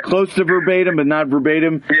probably close to verbatim, but not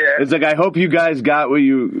verbatim. Yeah. It's like, I hope you guys got what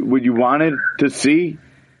you wanted to see.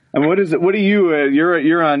 I mean, what is it? What do you?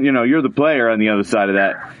 You're on. You're the player on the other side of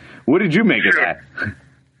that. What did you make of that?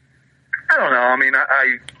 I don't know. I mean,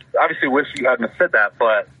 I obviously wish you hadn't have said that,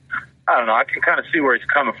 but I don't know. I can kind of see where he's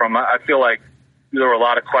coming from. I feel like there were a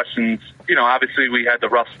lot of questions. Obviously we had the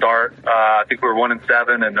rough start. I think we were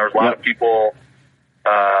 1-7, and there was a lot of people,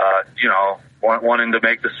 wanting to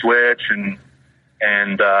make the switch, and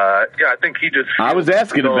I think he just. I was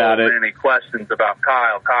asking about it. Many questions about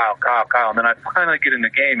Kyle, and then I finally get in the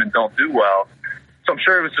game and don't do well. So I'm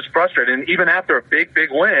sure he was just frustrated. And even after a big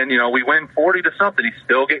win, we win 40 to something, he's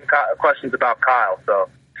still getting questions about Kyle. So,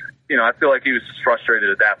 I feel like he was just frustrated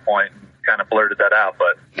at that point and kind of blurted that out.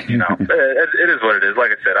 But it is what it is.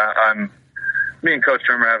 Like I said, me and Coach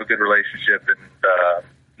Shurmur have a good relationship, and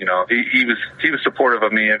he was supportive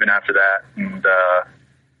of me even after that, and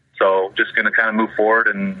so just going to kind of move forward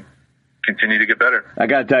and continue to get better. I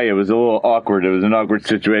got to tell you, it was a little awkward. It was an awkward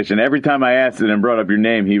situation. Every time I asked it and brought up your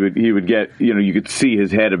name, he would get, you could see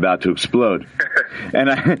his head about to explode. and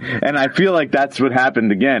I feel like that's what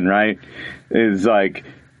happened again, right? Is like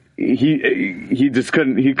he just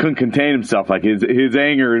couldn't contain himself. Like his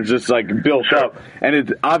anger is just like built up, and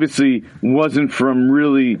it obviously wasn't from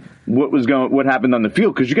really what happened on the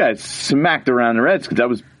field, because you guys smacked around the Reds, because that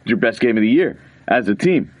was your best game of the year as a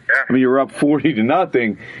team. Yeah. I mean, you were up 40 to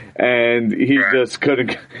nothing, and he just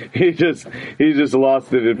couldn't. He just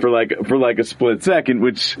lost it for like a split second,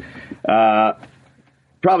 which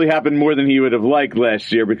probably happened more than he would have liked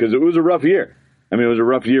last year, because it was a rough year. I mean, it was a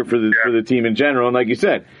rough year for the team in general, and like you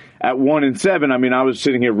said, at 1-7, I mean, I was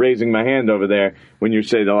sitting here raising my hand over there when you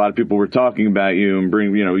say that a lot of people were talking about you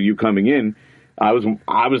and you coming in. I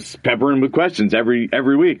was peppering with questions every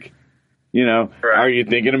week. Are you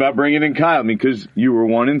thinking about bringing in Kyle? I mean, because you were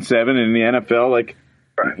 1-7 in the NFL, like,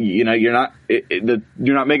 you're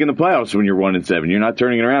not making the playoffs when you're 1-7. You're not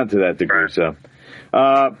turning it around to that degree.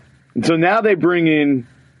 Right. So now they bring in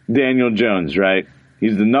Daniel Jones, right?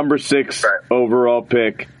 He's the number 6 overall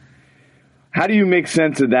pick. How do you make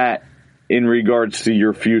sense of that in regards to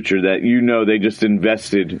your future, that they just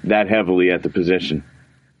invested that heavily at the position?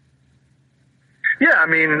 Yeah, I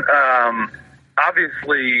mean,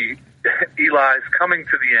 obviously, Eli's coming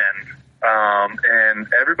to the end, and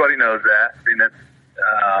everybody knows that. I mean, that's,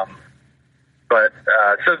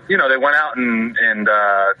 so they went out and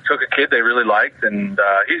took a kid they really liked, and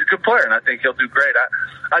he's a good player, and I think he'll do great.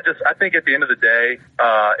 I think at the end of the day,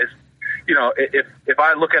 if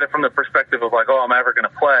I look at it from the perspective of like, oh, I'm ever going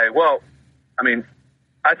to play. Well, I mean,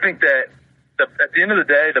 I think that at the end of the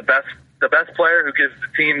day, the best player who gives the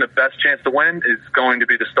team the best chance to win is going to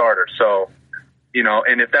be the starter. So,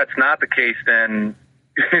 and if that's not the case, then,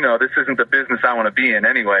 this isn't the business I want to be in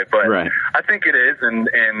anyway. But right. I think it is.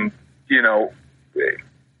 And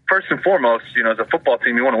first and foremost, as a football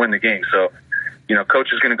team, you want to win the game. So,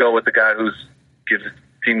 coach is going to go with the guy who gives the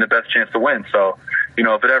team the best chance to win. So,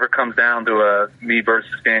 if it ever comes down to a me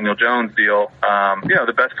versus Daniel Jones deal,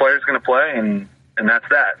 the best player is going to play, and that's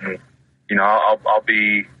that. And, I'll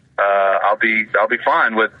be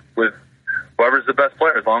fine with whoever's the best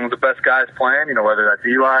player, as long as the best guy's playing, whether that's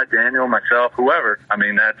Eli, Daniel, myself, whoever. I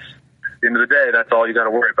mean, that's, at the end of the day, that's all you got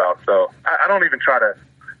to worry about. So I don't even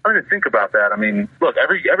think about that. I mean, look,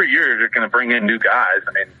 every year they're going to bring in new guys.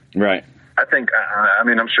 I mean, right. I think,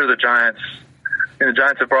 I'm sure the Giants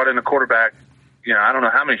have brought in a quarterback, I don't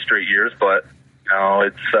know how many straight years, but,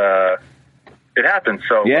 it happens.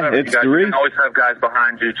 So yeah, it's you can always have guys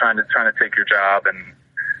behind you trying to take your job, and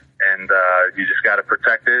you just got to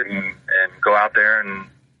protect it and go out there and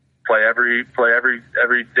play every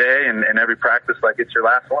day and every practice like it's your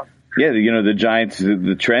last one. Yeah, the Giants,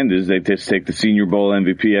 the trend is they just take the Senior Bowl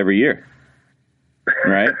MVP every year,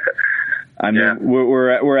 right? I mean, yeah.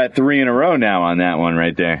 we're at 3 in a row now on that one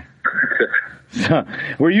right there. So,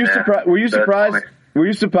 were you surprised? Were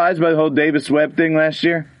you surprised by the whole Davis Webb thing last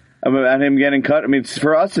year about him getting cut? I mean,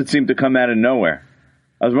 for us, it seemed to come out of nowhere.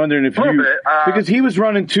 I was wondering if because he was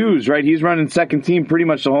running twos, right? He's running second team pretty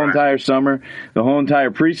much the whole entire summer, the whole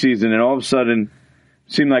entire preseason, and all of a sudden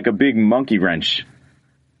seemed like a big monkey wrench.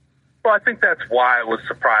 Well, I think that's why it was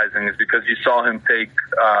surprising, is because you saw him take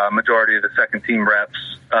majority of the second team reps.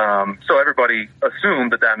 So everybody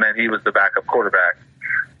assumed that meant he was the backup quarterback.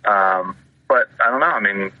 But I don't know. I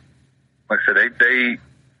mean, like I said, they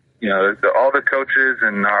all the coaches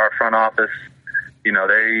and our front office,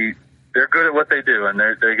 they're good at what they do, and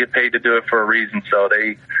they get paid to do it for a reason. So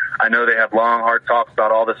I know they have long, hard talks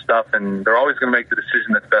about all this stuff, and they're always going to make the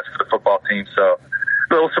decision that's best for the football team. So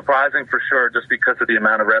a little surprising for sure, just because of the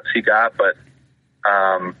amount of reps he got. But,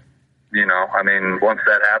 once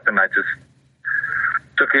that happened, I just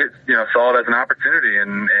took it, saw it as an opportunity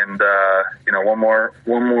and one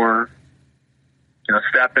more,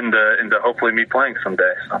 step into hopefully me playing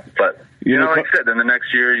someday. So, but, like I said, then the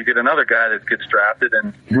next year you get another guy that gets drafted,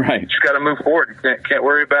 and right. You just got to move forward. You can't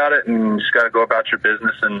worry about it, and you just got to go about your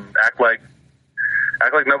business and act like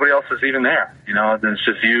nobody else is even there. It's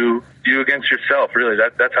just you against yourself, really.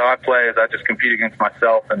 That's how I play, is I just compete against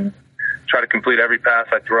myself and try to complete every pass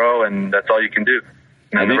I throw, and that's all you can do.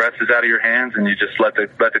 And the rest is out of your hands, and you just let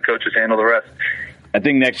the coaches handle the rest. I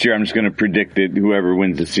think next year I'm just going to predict that whoever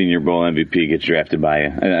wins the Senior Bowl MVP gets drafted by you.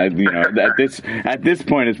 At this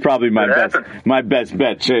point, it's probably my best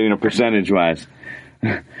bet, percentage wise.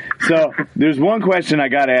 So there's one question I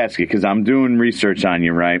got to ask you, because I'm doing research on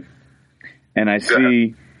you, right? And I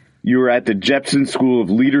see you were at the Jepson School of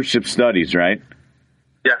Leadership Studies, right?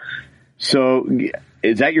 Yes. So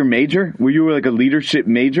is that your major? Were you like a leadership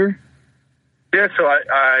major? Yeah, so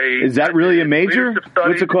I is that really a major?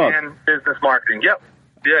 What's it called? And business marketing. Yep.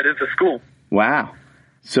 Yeah, it is a school. Wow.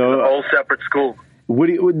 So it's a whole separate school. What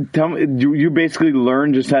do you tell me? Do you basically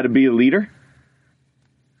learn just how to be a leader?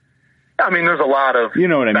 I mean, there's a lot of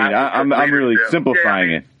what I mean. I'm really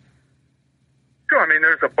simplifying it. Sure. I mean,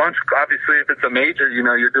 there's a bunch. Obviously, if it's a major,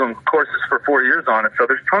 you're doing courses for 4 years on it. So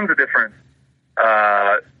there's tons of different,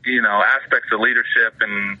 aspects of leadership,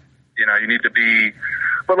 and you need to be.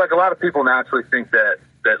 But like a lot of people naturally think that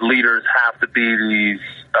leaders have to be these,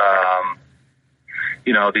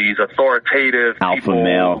 these authoritative alpha people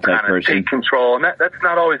male who kind of take control, and that's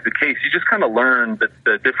not always the case. You just kind of learn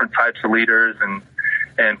the different types of leaders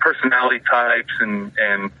and personality types, and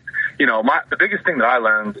the biggest thing that I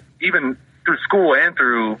learned, even through school and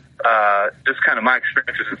through just kind of my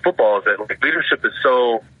experiences in football, is that leadership is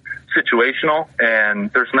so situational,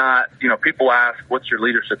 and there's not, people ask, what's your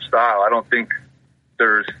leadership style? I don't think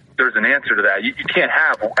there's an answer to that. You can't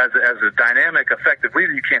have, as a dynamic, effective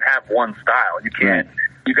leader, you can't have one style. You can't. Right.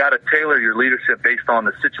 You got to tailor your leadership based on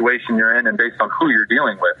the situation you're in and based on who you're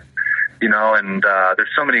dealing with. And there's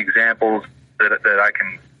so many examples that I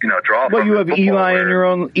can draw Well, from. you have Eli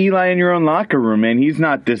in your own locker room, man. He's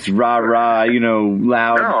not this rah-rah,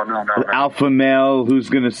 loud alpha male who's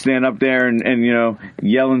going to stand up there and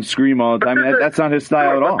yell and scream all the time. That's not his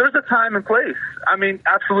style at all. There's a time and place. I mean,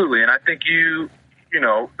 absolutely. And I think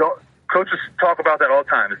coaches talk about that all the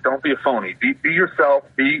time. Is don't be a phony. Be yourself.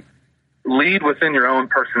 Lead within your own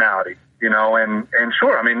personality, and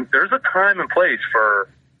sure. I mean, there's a time and place for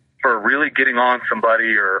really getting on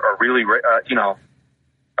somebody or really,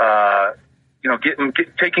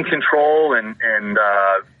 taking control and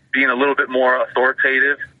being a little bit more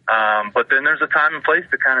authoritative. But then there's a time and place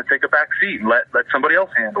to kind of take a back seat and let somebody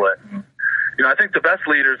else handle it. And, I think the best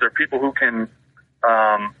leaders are people who can,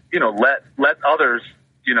 let others,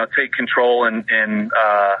 take control and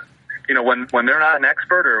when they're not an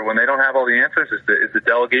expert or when they don't have all the answers, is to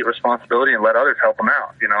delegate responsibility and let others help them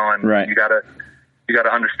out, and right. You gotta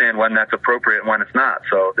understand when that's appropriate and when it's not.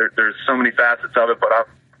 So there's so many facets of it, but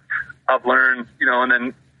I've learned, and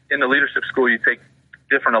then in the leadership school, you take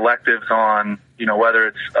different electives on, whether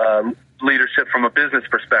it's leadership from a business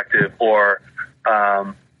perspective or,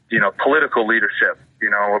 political leadership,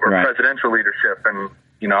 or right. presidential leadership. And,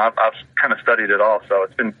 I've kind of studied it all. So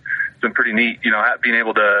it's been pretty neat, being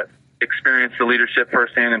able to experience the leadership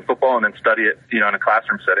firsthand in football and then study it, in a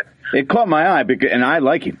classroom setting. It caught my eye, and I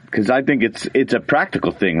like it because I think it's a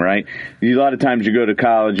practical thing, right? A lot of times you go to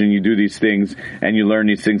college and you do these things and you learn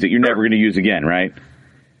these things that you're never going to use again, right?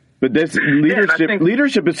 But this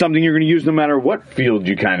leadership is something you're going to use no matter what field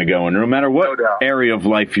you kind of go in, no matter what area of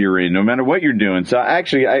life you're in, no matter what you're doing. So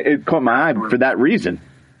actually, it caught my eye for that reason.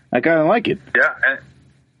 I kind of like it.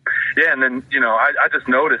 Yeah, and then I just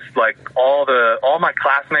noticed like all my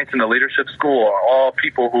classmates in the leadership school are all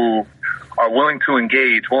people who are willing to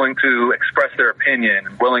engage, willing to express their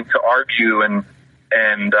opinion, willing to argue, and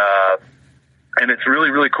it's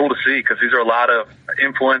really, really cool to see because these are a lot of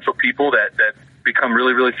influential people that become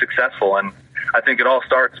really, really successful. And I think it all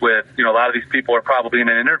starts with a lot of these people are probably in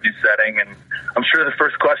an interview setting, and I'm sure the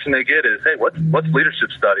first question they get is, "Hey, what's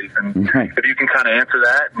leadership studies?" And right. If you can kind of answer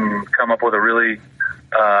that and come up with a really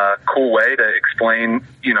cool way to explain,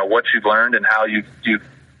 what you've learned and how you've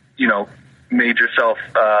made yourself,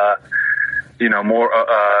 more,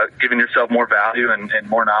 giving yourself more value and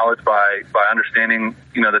more knowledge by understanding,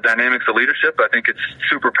 the dynamics of leadership. I think it's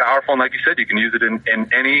super powerful. And like you said, you can use it in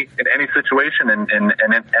any situation and in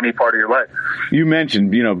any part of your life. You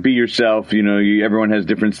mentioned, be yourself, everyone has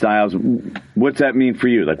different styles. What's that mean for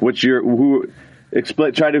you? Like,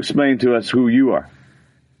 try to explain to us who you are.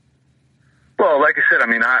 Well, like I said, I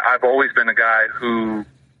mean, I've always been a guy who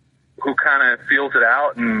kind of feels it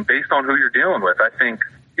out, and based on who you're dealing with, I think,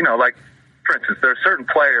 like, for instance, there are certain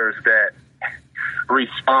players that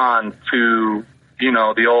respond to,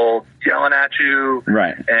 the old yelling at you,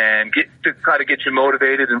 right, and try to get you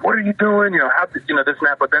motivated, and what are you doing? How this and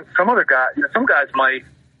that. But then some other guy, some guys might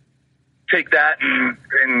take that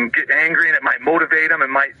and get angry, and it might motivate them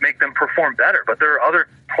and might make them perform better. But there are other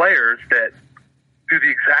players that do the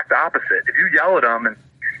exact opposite. If you yell at them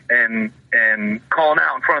and call them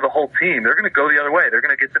out in front of the whole team, they're going to go the other way. They're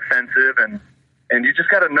going to get defensive, and you just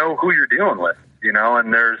got to know who you're dealing with,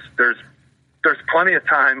 And there's plenty of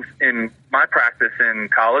times in my practice in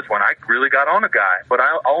college when I really got on a guy, but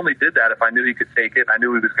I only did that if I knew he could take it. I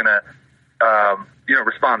knew he was going to,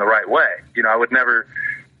 respond the right way. I would never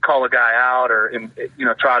call a guy out or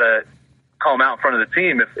try to call him out in front of the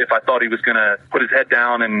team if I thought he was going to put his head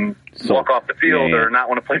down and walk off the field or not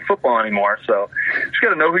want to play football anymore. So just got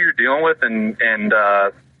to know who you're dealing with and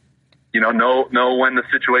know when the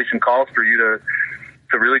situation calls for you to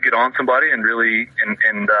really get on somebody and really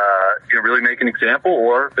really make an example,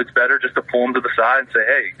 or if it's better just to pull them to the side and say,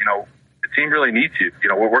 hey, the team really needs you.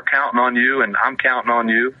 We're counting on you, and I'm counting on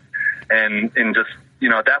you, and just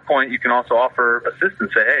at that point you can also offer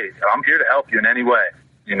assistance. Say, hey, I'm here to help you in any way.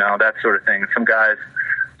 That sort of thing. Sometimes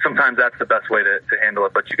that's the best way to handle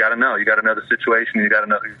it, but you got to know the situation, and you got to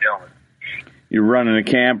know who you're dealing with. You're running a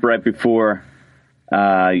camp right before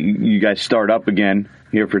you guys start up again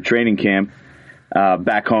here for training camp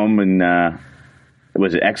back home in,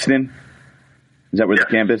 was it Exton? Is that where the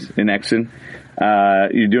camp is, in Exton?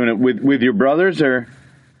 You're doing it with your brothers, or?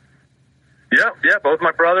 Yeah, both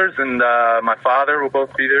my brothers and my father will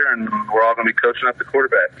both be there, and we're all going to be coaching up the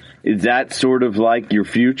quarterbacks. Is that sort of like your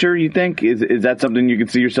future, you think? Is that something you can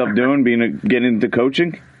see yourself doing, getting into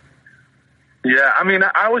coaching? Yeah, I mean,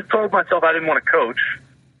 I always told myself I didn't want to coach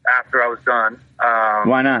after I was done.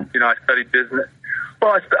 Why not? I studied business.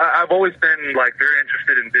 Well, I've always been very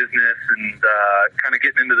interested in business and kind of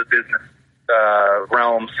getting into the business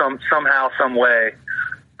realm somehow, some way.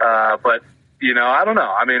 But I don't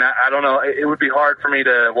know. I mean, I don't know. It would be hard for me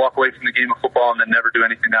to walk away from the game of football and then never do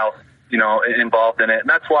anything else, involved in it. And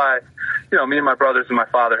that's why, me and my brothers and my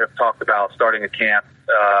father have talked about starting a camp,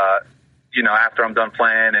 after I'm done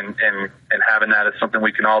playing and having that as something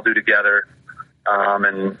we can all do together.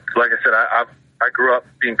 And like I said, I grew up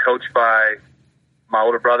being coached by my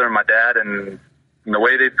older brother and my dad, and the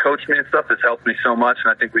way they've coached me and stuff has helped me so much.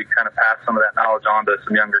 And I think we kind of pass some of that knowledge on to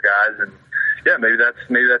some younger guys. And yeah, maybe that's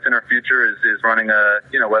in our future is running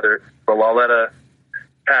whether it's the Lauletta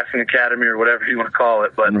Passing Academy or whatever you want to call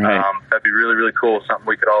it. But right. That'd be really, really cool. Something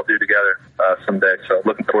we could all do together someday. So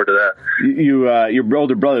looking forward to that. Your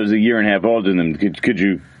older brother is a year and a half older than them. Could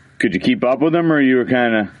you keep up with him, or you were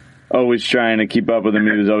kind of always trying to keep up with him?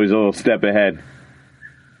 He was always a little step ahead.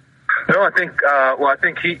 No, I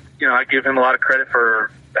think he, I give him a lot of credit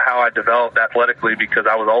for how I developed athletically, because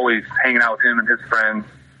I was always hanging out with him and his friends,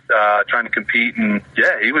 trying to compete. And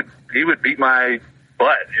yeah, he would beat my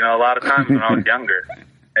butt, a lot of times when I was younger.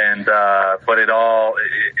 And, but it all,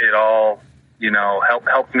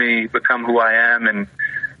 helped me become who I am and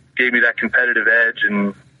gave me that competitive edge.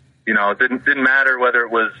 And, it didn't matter whether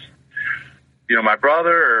it was, my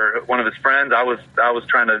brother or one of his friends. I was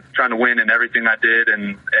trying to win in everything I did,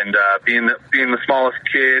 and being the smallest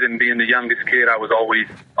kid and being the youngest kid, I was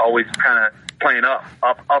always kind of playing up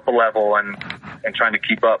a level and trying to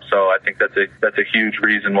keep up. So I think that's a huge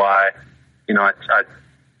reason why, I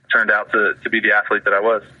turned out to be the athlete that I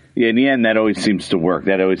was. Yeah, in the end, that always seems to work.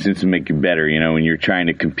 That always seems to make you better, when you're trying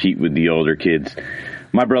to compete with the older kids.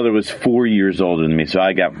 My brother was 4 years older than me, so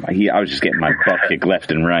I was just getting my butt kicked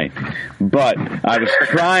left and right. But I was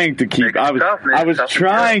trying to keep. To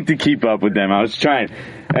keep up with them. I was trying,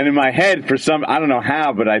 and in my head, I don't know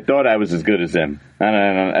how, but I thought I was as good as them.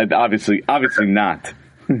 And obviously not.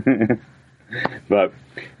 But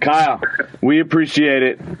Kyle, we appreciate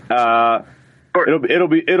it.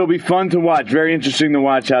 It'll be fun to watch. Very interesting to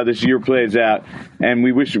watch how this year plays out, and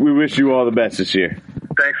we wish you all the best this year.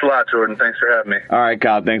 Thanks a lot, Jordan. Thanks for having me. All right,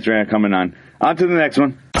 Kyle. Thanks for coming on. On to the next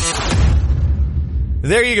one.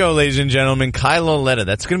 There you go, ladies and gentlemen. Kyle Lauletta.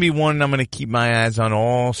 That's going to be one I'm going to keep my eyes on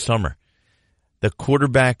all summer. The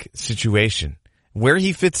quarterback situation, where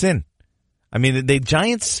he fits in. I mean, the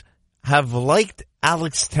Giants have liked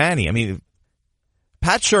Alex Tanney. I mean,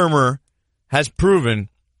 Pat Shurmur has proven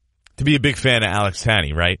to be a big fan of Alex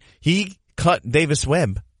Tanney, right? He cut Davis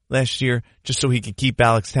Webb last year just so he could keep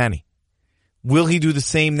Alex Tanney. Will he do the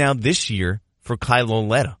same now this year for Kyle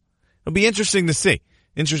Lauletta? It'll be interesting to see.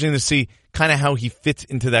 Interesting to see kind of how he fits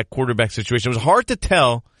into that quarterback situation. It was hard to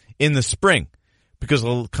tell in the spring because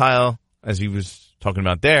Kyle, as he was talking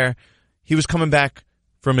about there, he was coming back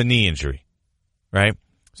from a knee injury, right?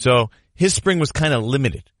 So his spring was kind of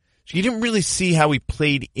limited. So you didn't really see how he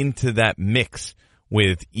played into that mix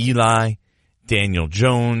with Eli, Daniel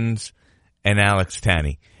Jones, and Alex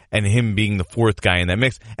Tanney, and him being the fourth guy in that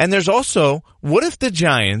mix. And there's also, what if the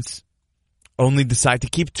Giants only decide to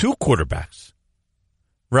keep two quarterbacks,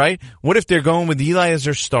 right? What if they're going with Eli as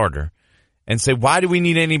their starter and say, why do we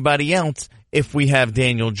need anybody else if we have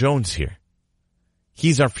Daniel Jones here?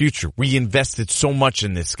 He's our future. We invested so much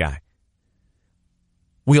in this guy.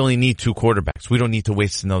 We only need two quarterbacks. We don't need to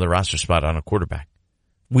waste another roster spot on a quarterback.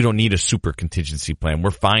 We don't need a super contingency plan.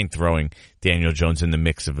 We're fine throwing Daniel Jones in the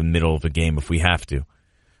mix of the middle of a game if we have to.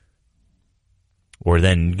 Or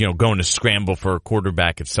then, going to scramble for a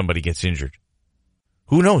quarterback if somebody gets injured.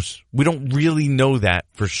 Who knows? We don't really know that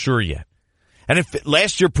for sure yet. And if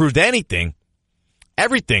last year proved anything,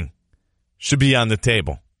 everything should be on the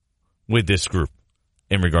table with this group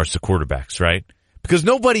in regards to quarterbacks, right? Because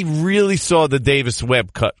nobody really saw the Davis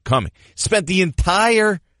Webb cut coming. Spent the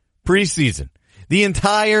entire preseason, the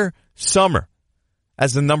entire summer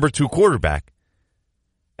as the number 2 quarterback.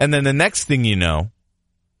 And then the next thing you know,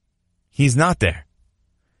 he's not there.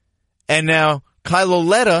 And now Kyle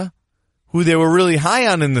Lauletta, who they were really high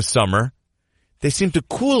on in the summer, they seem to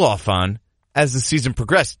cool off on as the season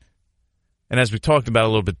progressed. And as we talked about a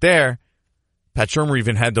little bit there, Pat Shurmur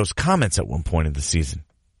even had those comments at one point in the season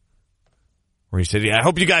where he said, I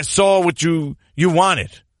hope you guys saw what you wanted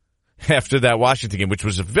after that Washington game, which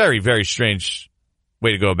was a very, very strange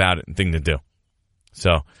way to go about it and thing to do.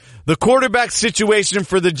 So the quarterback situation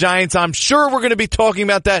for the Giants, I'm sure we're going to be talking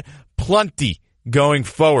about that plenty going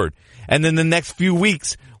forward. And then the next few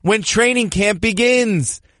weeks when training camp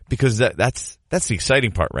begins, because that's the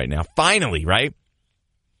exciting part right now. Finally, right?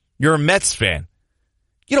 You're a Mets fan.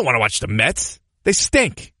 You don't want to watch the Mets. They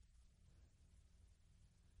stink.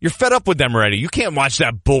 You're fed up with them already. You can't watch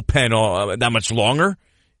that bullpen that much longer.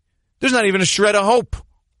 There's not even a shred of hope.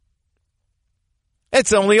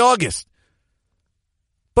 It's only August.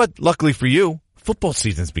 But luckily for you, football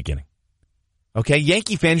season's beginning. Okay,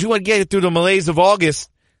 Yankee fans, you want to get through the malaise of August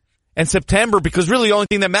and September because really the only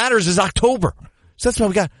thing that matters is October. So that's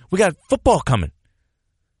why we got football coming.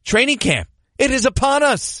 Training camp. It is upon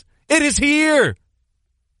us. It is here.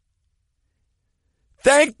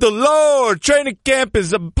 Thank the Lord. Training camp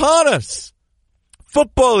is upon us.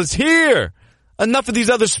 Football is here. Enough of these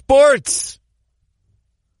other sports.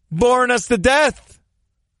 Boring us to death.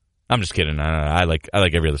 I'm just kidding. I like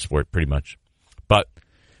every other sport pretty much. But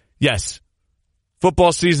yes,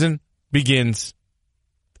 football season begins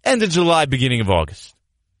end of July, beginning of August,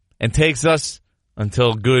 and takes us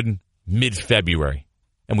until good mid-February,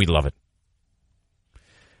 and we love it.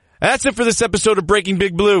 That's it for this episode of Breaking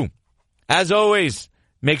Big Blue. As always,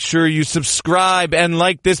 make sure you subscribe and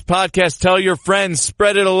like this podcast. Tell your friends.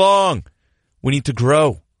 Spread it along. We need to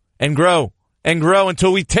grow and grow and grow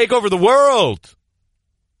until we take over the world.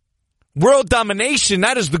 World domination,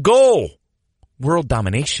 that is the goal. World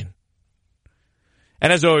domination.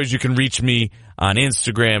 And as always, you can reach me on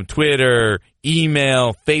Instagram, Twitter,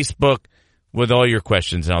 email, Facebook with all your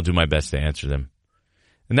questions, and I'll do my best to answer them.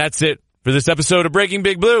 And that's it for this episode of Breaking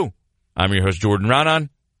Big Blue. I'm your host, Jordan Raanan.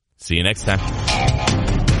 See you next time.